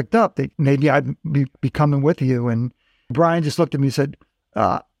gets picked up, that maybe I'd be coming with you? And Brian just looked at me and said,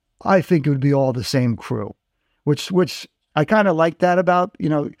 I think it would be all the same crew, which I kind of like that about,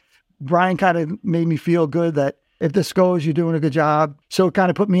 Brian kind of made me feel good that if this goes, you're doing a good job. So it kind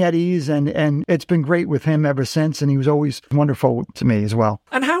of put me at ease, and it's been great with him ever since. And he was always wonderful to me as well.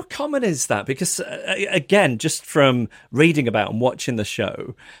 And how common is that? Because again, just from reading about and watching the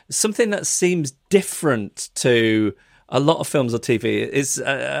show, something that seems different to a lot of films or TV is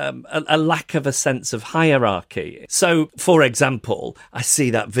a lack of a sense of hierarchy. So, for example, I see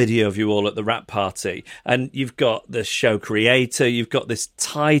that video of you all at the wrap party, and you've got the show creator, you've got this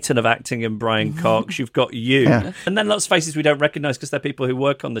titan of acting in Brian Cox, you've got you, and then lots of faces we don't recognise because they're people who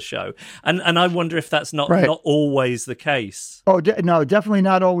work on the show. And I wonder if that's not always the case. Oh, no, definitely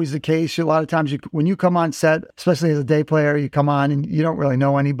not always the case. A lot of times when you come on set, especially as a day player, you come on and you don't really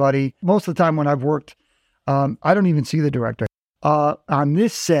know anybody. Most of the time when I've worked, I don't even see the director. On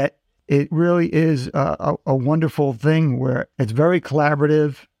this set, it really is a wonderful thing where it's very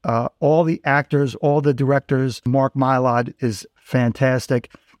collaborative. All the actors, all the directors, Mark Mylod is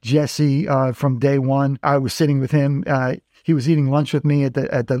fantastic. Jesse, from day one, I was sitting with him. He was eating lunch with me at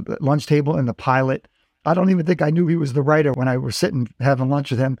the lunch table in the pilot. I don't even think I knew he was the writer when I was sitting having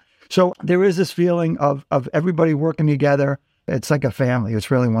lunch with him. So there is this feeling of everybody working together. It's like a family.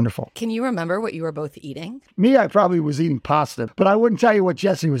 It's really wonderful. Can you remember what you were both eating? Me, I probably was eating pasta, but I wouldn't tell you what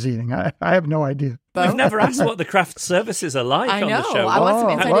Jesse was eating. I have no idea. We've never asked what the craft services are like on the show. I want some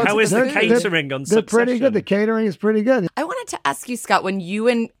insight. How is the catering on Succession? They're pretty good. The catering is pretty good. I wanted to ask you, Scott, when you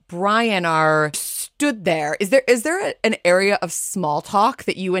and Brian are stood there, is there an area of small talk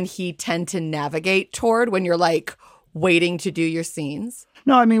that you and he tend to navigate toward when you're like waiting to do your scenes?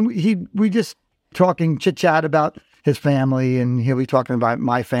 No, I mean, we just talking chit-chat about his family, and he'll be talking about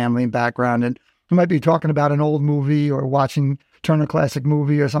my family and background, and he might be talking about an old movie or watching Turner Classic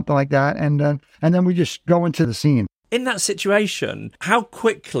Movie or something like that, and then we just go into the scene. In that situation, how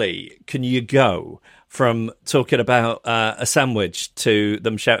quickly can you go from talking about a sandwich to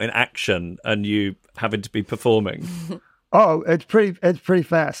them shouting action and you having to be performing? Oh, it's pretty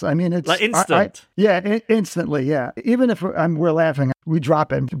fast. I mean, it's like instant. Instantly. Yeah. Even if we're laughing, we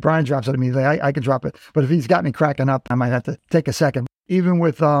drop it. Brian drops it immediately. I can drop it. But if he's got me cracking up, I might have to take a second. Even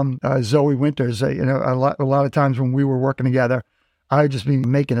with Zoe Winters, a lot of times when we were working together, I'd just be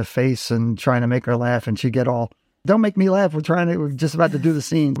making a face and trying to make her laugh, and she'd get all, "Don't make me laugh. We're just about to do the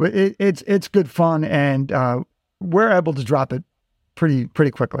scene." But it's good fun, and we're able to drop it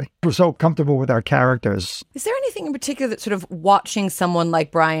pretty quickly. We're so comfortable with our characters. Is there anything in particular that sort of watching someone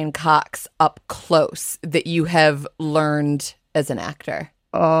like Brian Cox up close that you have learned as an actor?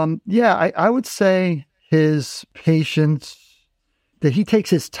 I would say his patience, that he takes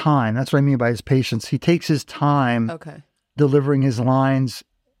his time. That's what I mean by his patience. He takes his time delivering his lines.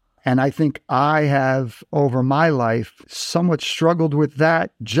 And I think I have, over my life, somewhat struggled with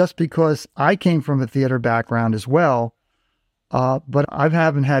that just because I came from a theater background as well. but I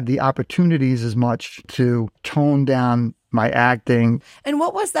haven't had the opportunities as much to tone down my acting. And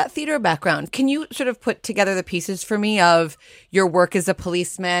what was that theater background? Can you sort of put together the pieces for me of your work as a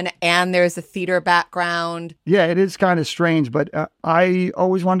policeman and there's a theater background? Yeah, it is kind of strange, but I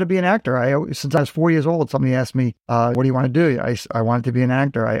always wanted to be an actor. Since I was 4 years old, somebody asked me, what do you want to do? I wanted to be an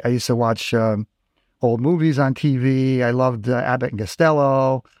actor. I used to watch old movies on TV. I loved Abbott and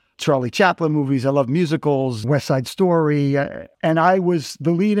Costello, Charlie Chaplin movies. I loved musicals, West Side Story. And I was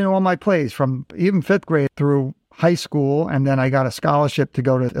the lead in all my plays from even fifth grade through high school. And then I got a scholarship to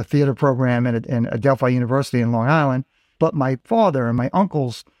go to a theater program at Adelphi University in Long Island. But my father and my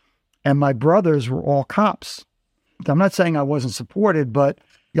uncles and my brothers were all cops. I'm not saying I wasn't supported, but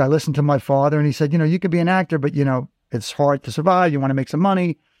I listened to my father and he said, you could be an actor, but, it's hard to survive. You want to make some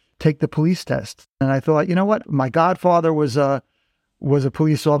money, take the police test. And I thought, you know what? My godfather was a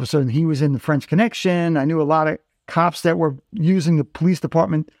police officer and he was in the French Connection. I knew a lot of cops that were using the police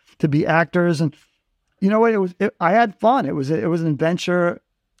department to be actors. And you know what? I had fun. It was an adventure,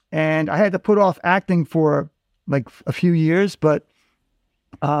 and I had to put off acting for like a few years. But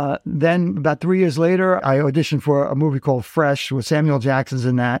then about 3 years later, I auditioned for a movie called Fresh with Samuel Jackson's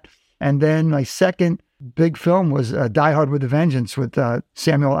in that. And then my second big film was Die Hard with a Vengeance with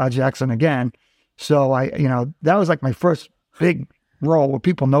Samuel L. Jackson again. So that was like my first big role where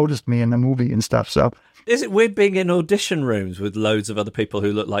people noticed me in the movie and stuff. So is it weird being in audition rooms with loads of other people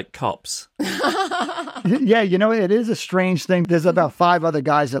who look like cops? Yeah, it is a strange thing. There's about 5 other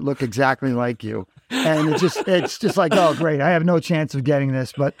guys that look exactly like you. And it's just like, oh, great, I have no chance of getting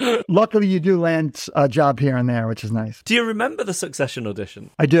this. But luckily you do land a job here and there, which is nice. Do you remember the Succession audition?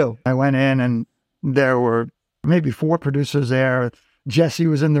 I do. I went in and there were maybe 4 producers there. Jesse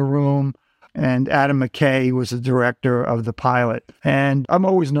was in the room. And Adam McKay was the director of the pilot. And I'm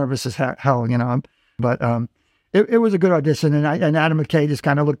always nervous as hell, but it was a good audition. And Adam McKay just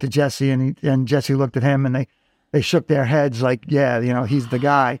kind of looked at Jesse and Jesse looked at him and they shook their heads like, yeah, he's the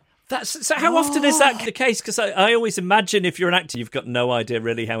guy. So how often is that the case? Because I always imagine if you're an actor, you've got no idea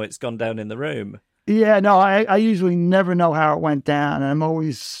really how it's gone down in the room. Yeah, no, I usually never know how it went down. And I'm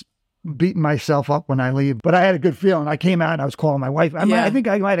always beating myself up when I leave. But I had a good feeling. I came out and I was calling my wife. I think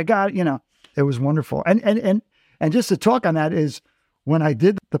I might have got it, It was wonderful. And just to talk on that is when I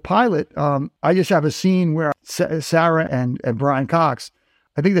did the pilot, I just have a scene where Sarah and Brian Cox,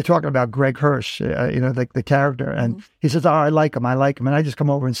 I think they're talking about Greg Hirsch, the character. And he says, I like him. And I just come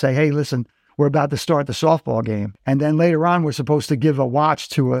over and say, hey, listen, we're about to start the softball game. And then later on, we're supposed to give a watch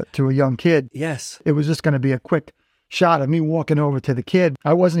to a young kid. Yes. It was just going to be a quick shot of me walking over to the kid.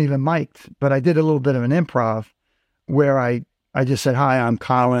 I wasn't even mic'd, but I did a little bit of an improv where I just said, hi, I'm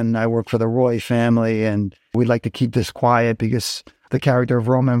Colin. I work for the Roy family, and we'd like to keep this quiet because the character of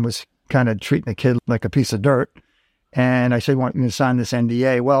Roman was kind of treating the kid like a piece of dirt. And I said, want you to sign this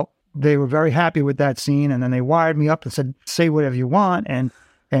NDA? Well, they were very happy with that scene, and then they wired me up and said, say whatever you want.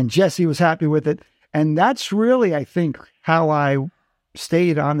 And Jesse was happy with it. And that's really, I think, how I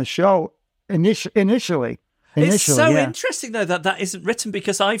stayed on the show initially. It's so interesting, though, that isn't written,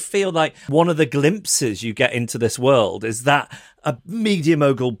 because I feel like one of the glimpses you get into this world is that a media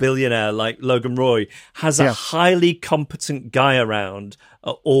mogul billionaire like Logan Roy has a highly competent guy around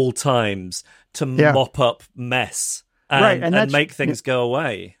at all times to mop up mess and make things go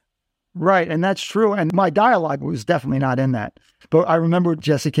away. Right, and that's true. And my dialogue was definitely not in that. But I remember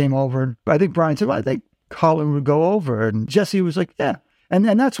Jesse came over. I think Brian said, well, I think Colin would go over. And Jesse was like, yeah. And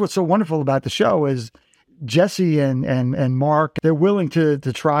that's what's so wonderful about the show is Jesse and Mark, they're willing to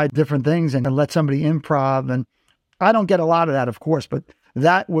try different things and let somebody improv. And I don't get a lot of that, of course, but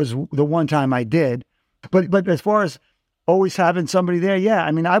that was the one time I did. But as far as always having somebody there,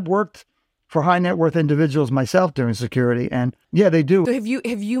 I've worked for high net worth individuals myself during security, and they do. So have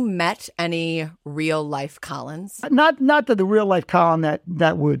you met any real life Collins? Not the real life Colin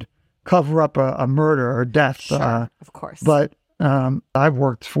that would cover up a murder or death. Sure, of course. But I've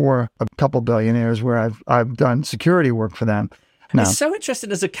worked for a couple billionaires where I've done security work for them. No. It's so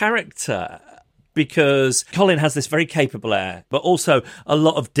interesting as a character because Colin has this very capable air, but also a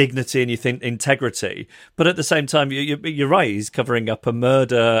lot of dignity and you think integrity. But at the same time, you're right, he's covering up a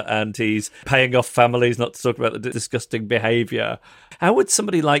murder and he's paying off families, not to talk about the disgusting behaviour. How would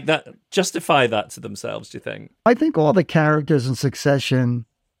somebody like that justify that to themselves, do you think? I think all the characters in Succession,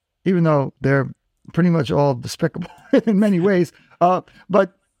 even though they're pretty much all despicable in many ways,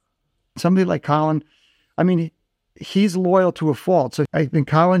 but somebody like Colin, he's loyal to a fault. So I think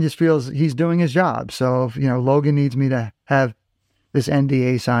Colin just feels he's doing his job. So if, Logan needs me to have this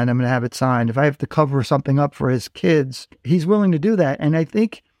NDA signed, I'm going to have it signed. If I have to cover something up for his kids, he's willing to do that. And I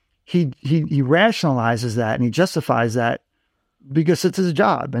think he rationalizes that and he justifies that because it's his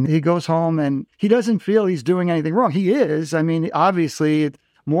job. And he goes home and he doesn't feel he's doing anything wrong. He is. I mean, obviously,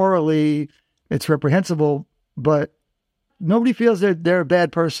 morally, it's reprehensible, but nobody feels they're a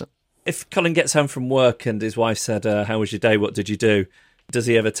bad person. If Colin gets home from work and his wife said, how was your day? What did you do? Does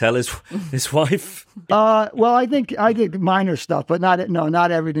he ever tell his wife? Well, I think minor stuff, but not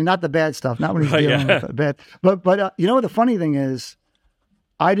everything, not the bad stuff, not when he's dealing with it bad. But you know what the funny thing is?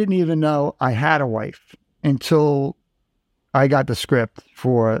 I didn't even know I had a wife until I got the script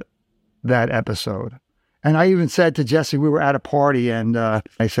for that episode. And I even said to Jesse, we were at a party, and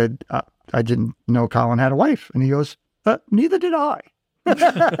I said, I didn't know Colin had a wife. And he goes, neither did I.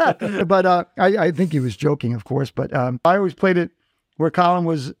 But I think he was joking, of course. But I always played it where Colin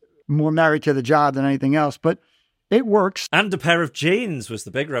was more married to the job than anything else. But it works. And a pair of jeans was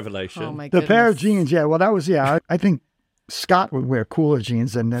the big revelation. Oh, my goodness. The pair of jeans, yeah. Well, that was, I think Scott would wear cooler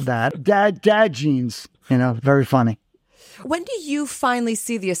jeans than that. Dad jeans, very funny. When do you finally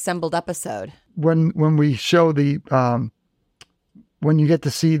see the assembled episode? When we show when you get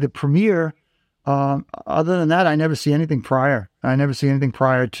to see the premiere, other than that, I never see anything prior. I never see anything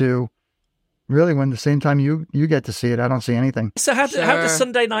prior to really when the same time you get to see it. I don't see anything. So how do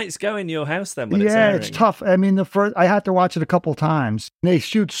Sunday nights go in your house then? When it's tough. I mean, I had to watch it a couple times. They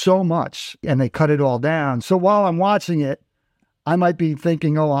shoot so much and they cut it all down. So while I'm watching it, I might be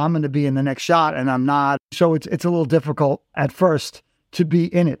thinking, oh, I'm going to be in the next shot, and I'm not. So it's a little difficult at first to be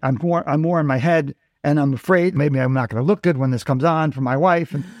in it. I'm more in my head, and I'm afraid maybe I'm not going to look good when this comes on for my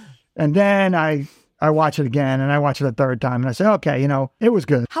wife. And then I watch it again, and I watch it a third time, and I say, okay, it was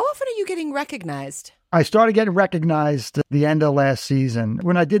good. How often are you getting recognized? I started getting recognized at the end of last season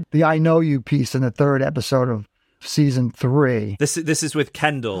when I did the I Know You piece in the third episode of season 3. This is with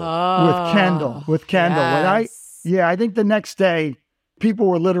Kendall. With Kendall. Yes. I think the next day, people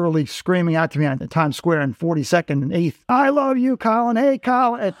were literally screaming out to me on Times Square in 42nd and 8th, I love you, Colin. Hey,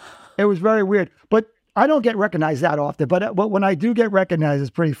 Colin. It was very weird. But I don't get recognized that often. But when I do get recognized, it's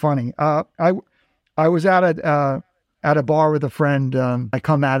pretty funny. I was out at a bar with a friend. I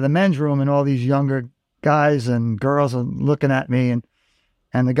come out of the men's room, and all these younger guys and girls are looking at me.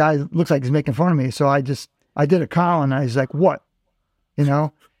 And the guy looks like he's making fun of me. So I did a Colin. I was like, what?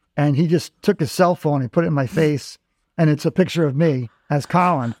 And he just took his cell phone and put it in my face, and it's a picture of me as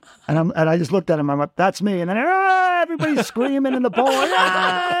Colin. And I just looked at him. I'm like, that's me. And then everybody's screaming in the bar.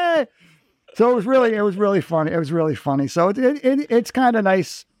 Ah! So it was really funny. It was really funny. So it's kind of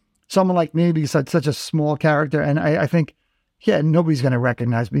nice. Someone like me, because I'm such a small character, and I think, nobody's going to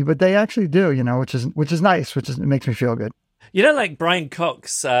recognize me, but they actually do. Which is nice. It makes me feel good. Like Brian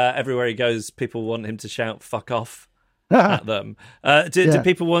Cox. Everywhere he goes, people want him to shout "fuck off" at them. Do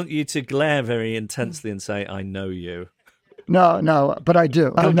people want you to glare very intensely and say, I know you? No, but I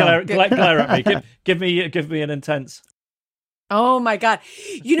do. Glare at me. Give me an intense. Oh my God.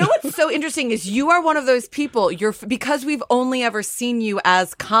 You know what's so interesting is you are one of those people, because we've only ever seen you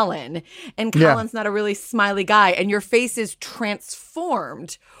as Colin, and Colin's not a really smiley guy, and your face is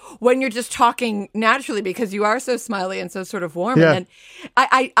transformed when you're just talking naturally because you are so smiley and so sort of warm. Yeah. And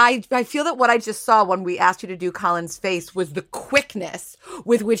I feel that what I just saw when we asked you to do Colin's face was the quickness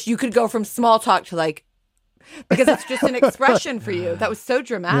with which you could go from small talk to because it's just an expression for you. That was so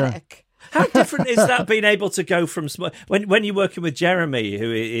dramatic. Yeah. How different is that being able to go from when you're working with Jeremy,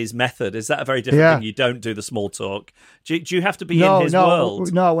 who is method? Is that a very different thing? You don't do the small talk. Do you have to be in his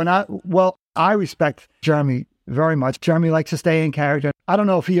world? No, I respect Jeremy very much. Jeremy likes to stay in character. I don't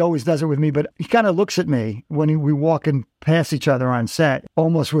know if he always does it with me, but he kind of looks at me when we walking past each other on set,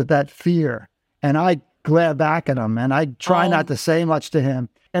 almost with that fear. And I glare back at him, and I try not to say much to him.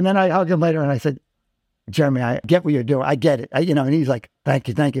 And then I hug him later, and I said, Jeremy, I get what you're doing. I get it. And he's like, thank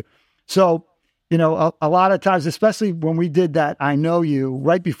you. So, a lot of times, especially when we did that, I Know You,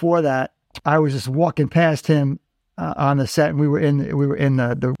 right before that, I was just walking past him on the set, and we were in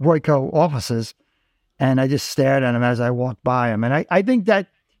the Royco offices, and I just stared at him as I walked by him. And I think that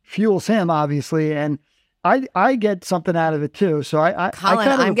fuels him, obviously, and I get something out of it too. So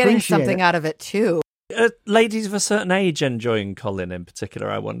Colin, I'm getting something out of it too. Ladies of a certain age enjoying Colin in particular,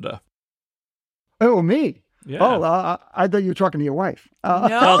 I wonder. Oh, me? Yeah. Oh, I thought you were talking to your wife.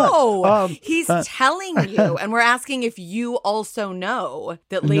 No, he's telling you, and we're asking if you also know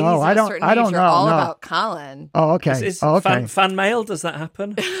that ladies of a certain age are all about Colin. Oh, okay. Okay. Fan mail, does that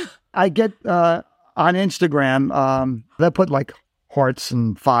happen? I get on Instagram, they put hearts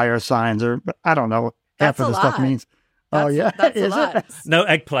and fire signs, or I don't know, half of the stuff means. Oh, yeah. That's a Is lot. it? No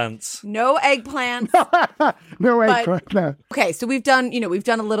eggplants. No eggplants. No But- eggplant. No. Okay, so we've done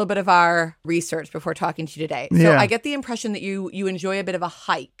a little bit of our research before talking to you today. So Yeah. I get the impression that you enjoy a bit of a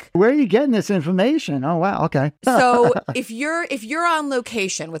hike. Where are you getting this information? Oh, wow. Okay. So if you're on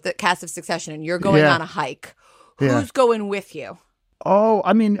location with the cast of Succession and you're going Yeah. on a hike, Yeah. who's going with you? Oh,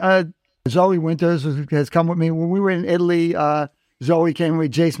 I mean, Zoe Winters has come with me. When we were in Italy, Zoe came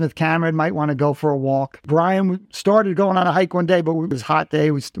with J. Smith Cameron, might want to go for a walk. Brian started going on a hike one day, but it was a hot day.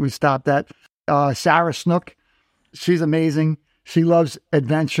 We stopped that. Sarah Snook, she's amazing. She loves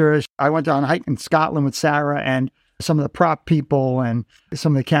adventure. I went on a hike in Scotland with Sarah and some of the prop people and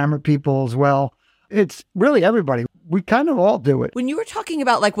some of the camera people as well. It's really everybody. We kind of all do it. When you were talking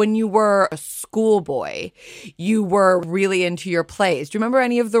about like when you were a schoolboy, you were really into your plays. Do you remember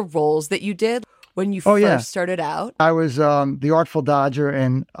any of the roles that you did when you first started out? I was the Artful Dodger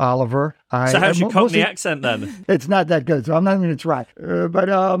in Oliver. So how's your Cockney accent then? It's not that good, so I'm not even going to try.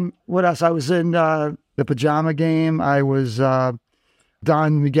 But what else? I was in The Pajama Game. I was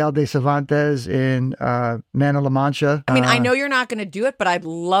Don Miguel de Cervantes in Man of La Mancha. I mean, I know you're not going to do it, but I'd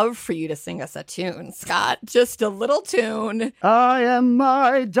love for you to sing us a tune, Scott. Just a little tune. I am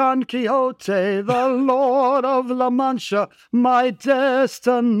my Don Quixote, the Lord of La Mancha. My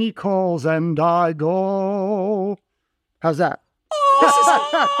destiny calls and I go. How's that?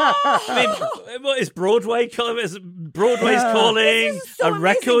 I mean, what is Broadway? Broadway's calling so a amazing.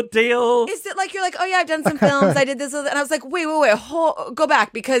 record deal. Is it like you're like, oh yeah, I've done some films, I did this, and I was like, wait, go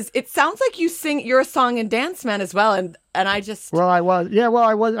back, because it sounds like you're a song and dance man as well, and I just Well, I was. Yeah, well,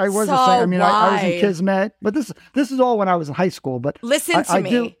 I was a So singer. I mean, I was in why? Kismet, but this is all when I was in high school. But Listen to I me.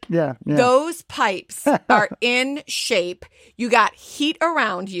 do, yeah. Those pipes are in shape. You got heat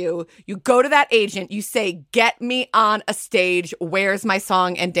around you. You go to that agent. You say, "Get me on a stage. Where's my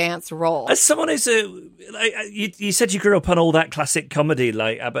song and dance role?" As someone who's you said you grew up on all that classic comedy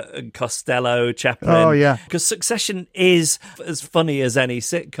like Abbott and Costello, Chaplin. Oh, yeah. Because Succession is as funny as any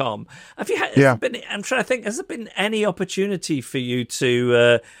sitcom. Have you had? Yeah. I'm trying to think. Has there been any opportunity for you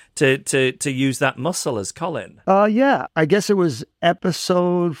to use that muscle as Colin? Yeah. I guess it was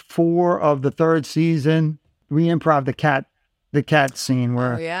episode 4 of the 3rd season. We improv the cat scene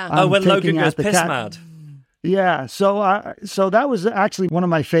where when Logan taking goes out the piss cat. mad. Yeah, so that was actually one of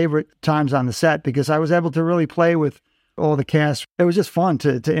my favorite times on the set because I was able to really play with all the cast. It was just fun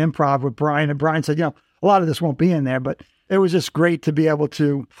to improv with Brian. And Brian said, a lot of this won't be in there, but it was just great to be able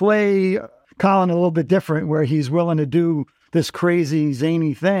to play Colin a little bit different where he's willing to do this crazy,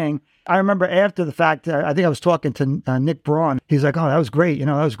 zany thing. I remember after the fact, I think I was talking to Nick Braun. He's like, oh, that was great.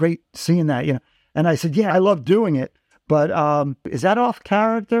 That was great seeing that, And I said, yeah, I love doing it. But is that off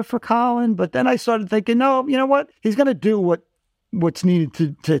character for Colin? But then I started thinking, no, you know what? He's going to do what's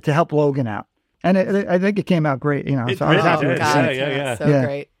needed to help Logan out. And I think it came out great. So I was happy with it. Yeah. So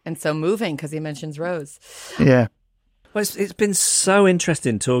great. And so moving because he mentions Rose. Yeah. Well, it's been so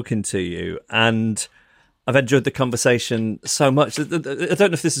interesting talking to you, and I've enjoyed the conversation so much. I don't know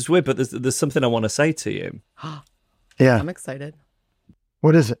if this is weird, but there's something I want to say to you. Yeah. I'm excited.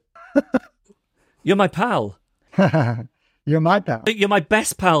 What is it? You're my pal. You're my pal. You're my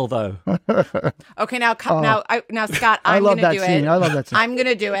best pal, though. Okay, now Scott, I I'm love going to that do scene. it. I love that scene. I'm going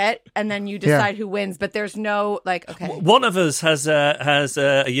to do it, and then you decide who wins. But there's no okay. One of us has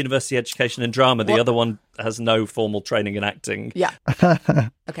a university education in drama. The other one has no formal training in acting. Yeah.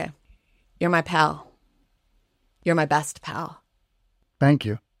 Okay. You're my pal. You're my best pal. Thank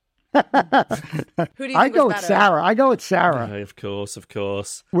you. Who do you think I go was with better? Sarah. I go with Sarah. Of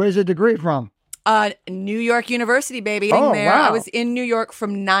course. Where's your degree from? New York University, baby. Oh, there. wow. I was in New York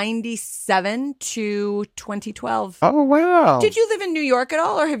from 97 to 2012. Oh, wow. Did you live in New York at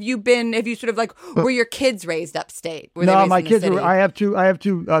all, or have you sort of like, were your kids raised upstate? Were they No, raised my in the kids city? I have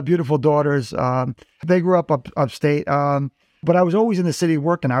two beautiful daughters. They grew up upstate. But I was always in the city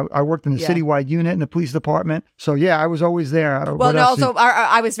working. I worked in the citywide unit in the police department. So yeah, I was always there. Well, no, also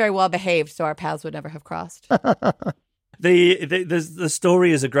I was very well behaved, so our paths would never have crossed. The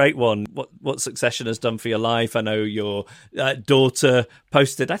story is a great one. What Succession has done for your life. I know your daughter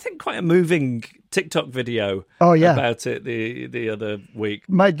posted, I think, quite a moving TikTok video. About it the other week.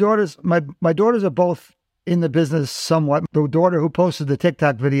 My daughters are both in the business somewhat. The daughter who posted the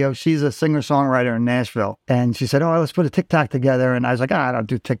TikTok video, she's a singer-songwriter in Nashville, and she said, "Oh, let's put a TikTok together." And I was like, I don't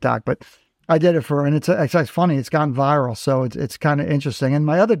do TikTok, but I did it for her, and it's funny. It's gone viral, so it's kind of interesting. And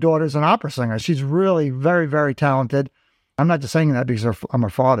my other daughter's an opera singer. She's really very, very talented. I'm not just saying that because I'm her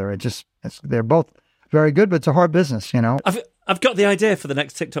father. They're both very good, but it's a hard business, I've got the idea for the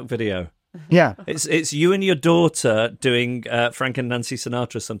next TikTok video. Yeah. It's you and your daughter doing Frank and Nancy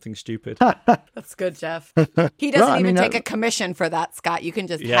Sinatra something stupid. That's good, Jeff. He doesn't take a commission for that, Scott. You can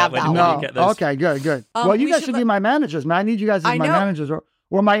just have that No. one. Get those. Okay, good. Well, you guys should be my managers, man. I need you guys as my managers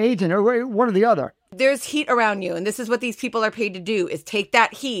or my agent or one or the other. There's heat around you, and this is what these people are paid to do, is take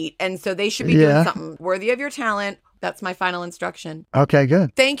that heat, and so they should be doing something worthy of your talent. That's my final instruction. Okay,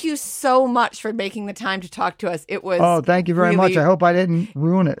 good. Thank you so much for making the time to talk to us. It was thank you very much. I hope I didn't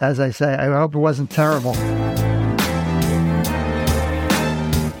ruin it, as I say. I hope it wasn't terrible.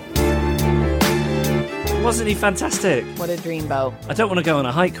 Wasn't he fantastic? What a dreamboat. I don't want to go on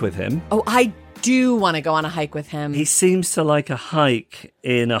a hike with him. Oh, I do want to go on a hike with him. He seems to like a hike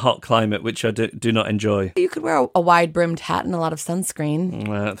in a hot climate, which I do not enjoy. You could wear a wide-brimmed hat and a lot of sunscreen.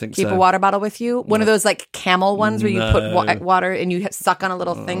 I don't think Keep so. a water bottle with you. One of those like camel ones where you put water and you suck on a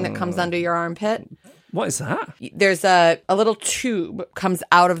little thing that comes under your armpit. What is that? There's a little tube comes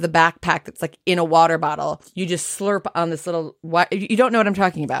out of the backpack that's like in a water bottle. You just slurp on this little... You don't know what I'm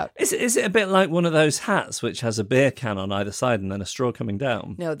talking about. Is it a bit like one of those hats which has a beer can on either side and then a straw coming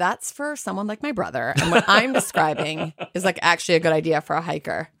down? No, that's for someone like my brother. And what I'm describing is like actually a good idea for a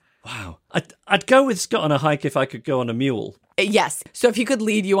hiker. Wow. I'd go with Scott on a hike if I could go on a mule. Yes. So if he could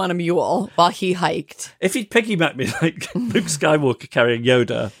lead you on a mule while he hiked. If he'd piggyback me like Luke Skywalker carrying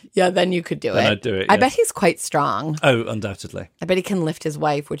Yoda. Yeah, then you could do it. Then I'd do it. I yes. bet he's quite strong. Oh, undoubtedly. I bet he can lift his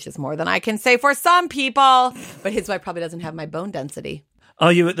wife, which is more than I can say for some people. But his wife probably doesn't have my bone density.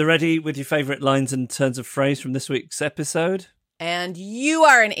 Are you at the ready with your favourite lines and turns of phrase from this week's episode? And you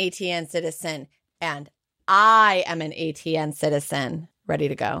are an ATN citizen. And I am an ATN citizen. Ready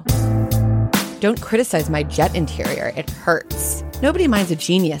to go. Don't criticize my jet interior. It hurts. Nobody minds a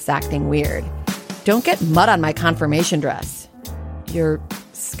genius acting weird. Don't get mud on my confirmation dress. You're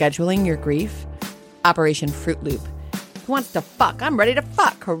scheduling your grief? Operation Fruit Loop. Who wants to fuck? I'm ready to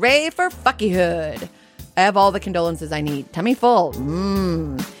fuck. Hooray for fuckyhood. I have all the condolences I need. Tummy full.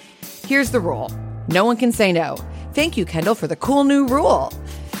 Here's the rule. No one can say no. Thank you, Kendall, for the cool new rule.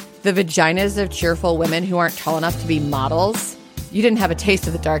 The vaginas of cheerful women who aren't tall enough to be models. You didn't have a taste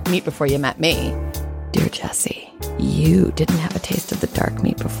of the dark meat before you met me. Dear Jesse, you didn't have a taste of the dark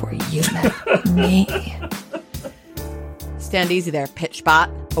meat before you met me. Stand easy there,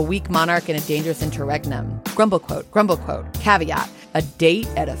 pitchbot. A weak monarch and a dangerous interregnum. Grumble quote, caveat. A date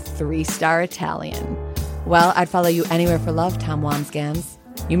at a 3-star Italian. Well, I'd follow you anywhere for love, Tom Wamsgans.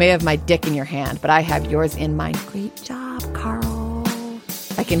 You may have my dick in your hand, but I have yours in mine. Great job, Carl.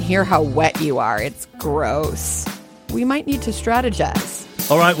 I can hear how wet you are. It's gross. We might need to strategize.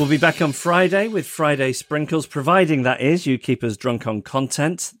 All right, we'll be back on Friday with Friday Sprinkles, providing that is you keep us drunk on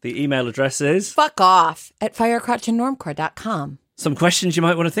content. The email address is fuckoff@firecrotchandnormcore.com. Some questions you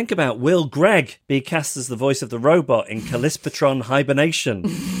might want to think about. Will Greg be cast as the voice of the robot in Callispatron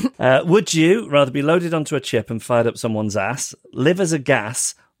Hibernation? Would you rather be loaded onto a chip and fired up someone's ass, live as a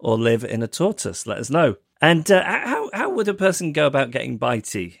gas, or live in a tortoise? Let us know. And how would a person go about getting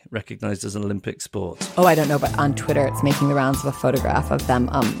bitey, recognised as an Olympic sport? Oh, I don't know, but on Twitter it's making the rounds of a photograph of them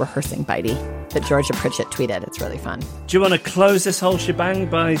rehearsing bitey that Georgia Pritchett tweeted. It's really fun. Do you want to close this whole shebang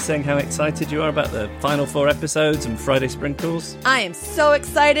by saying how excited you are about the final 4 episodes and Friday Sprinkles? I am so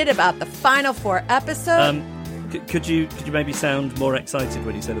excited about the final 4 episodes. Could you maybe sound more excited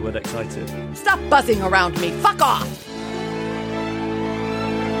when you say the word excited? Stop buzzing around me. Fuck off.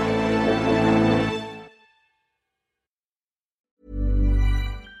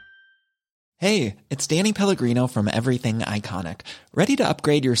 Hey, it's Danny Pellegrino from Everything Iconic. Ready to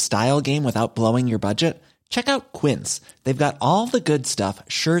upgrade your style game without blowing your budget? Check out Quince. They've got all the good stuff,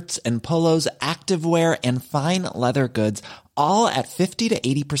 shirts and polos, activewear, and fine leather goods, all at 50 to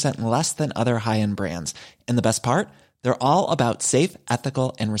 80% less than other high-end brands. And the best part? They're all about safe,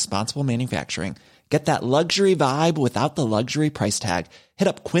 ethical, and responsible manufacturing. Get that luxury vibe without the luxury price tag. Hit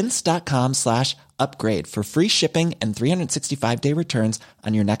up quince.com/upgrade for free shipping and 365-day returns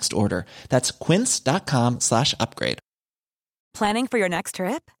on your next order. That's quince.com/upgrade. Planning for your next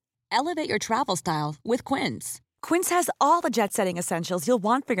trip? Elevate your travel style with Quince. Quince has all the jet-setting essentials you'll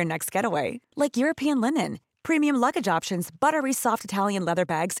want for your next getaway, like European linen, premium luggage options, buttery soft Italian leather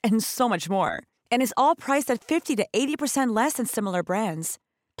bags, and so much more. And is all priced at 50 to 80% less than similar brands.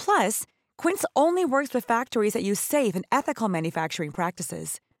 Plus, Quince only works with factories that use safe and ethical manufacturing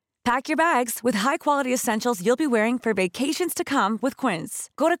practices. Pack your bags with high-quality essentials you'll be wearing for vacations to come with Quince.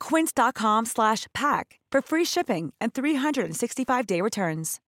 Go to quince.com/pack for free shipping and 365-day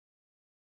returns.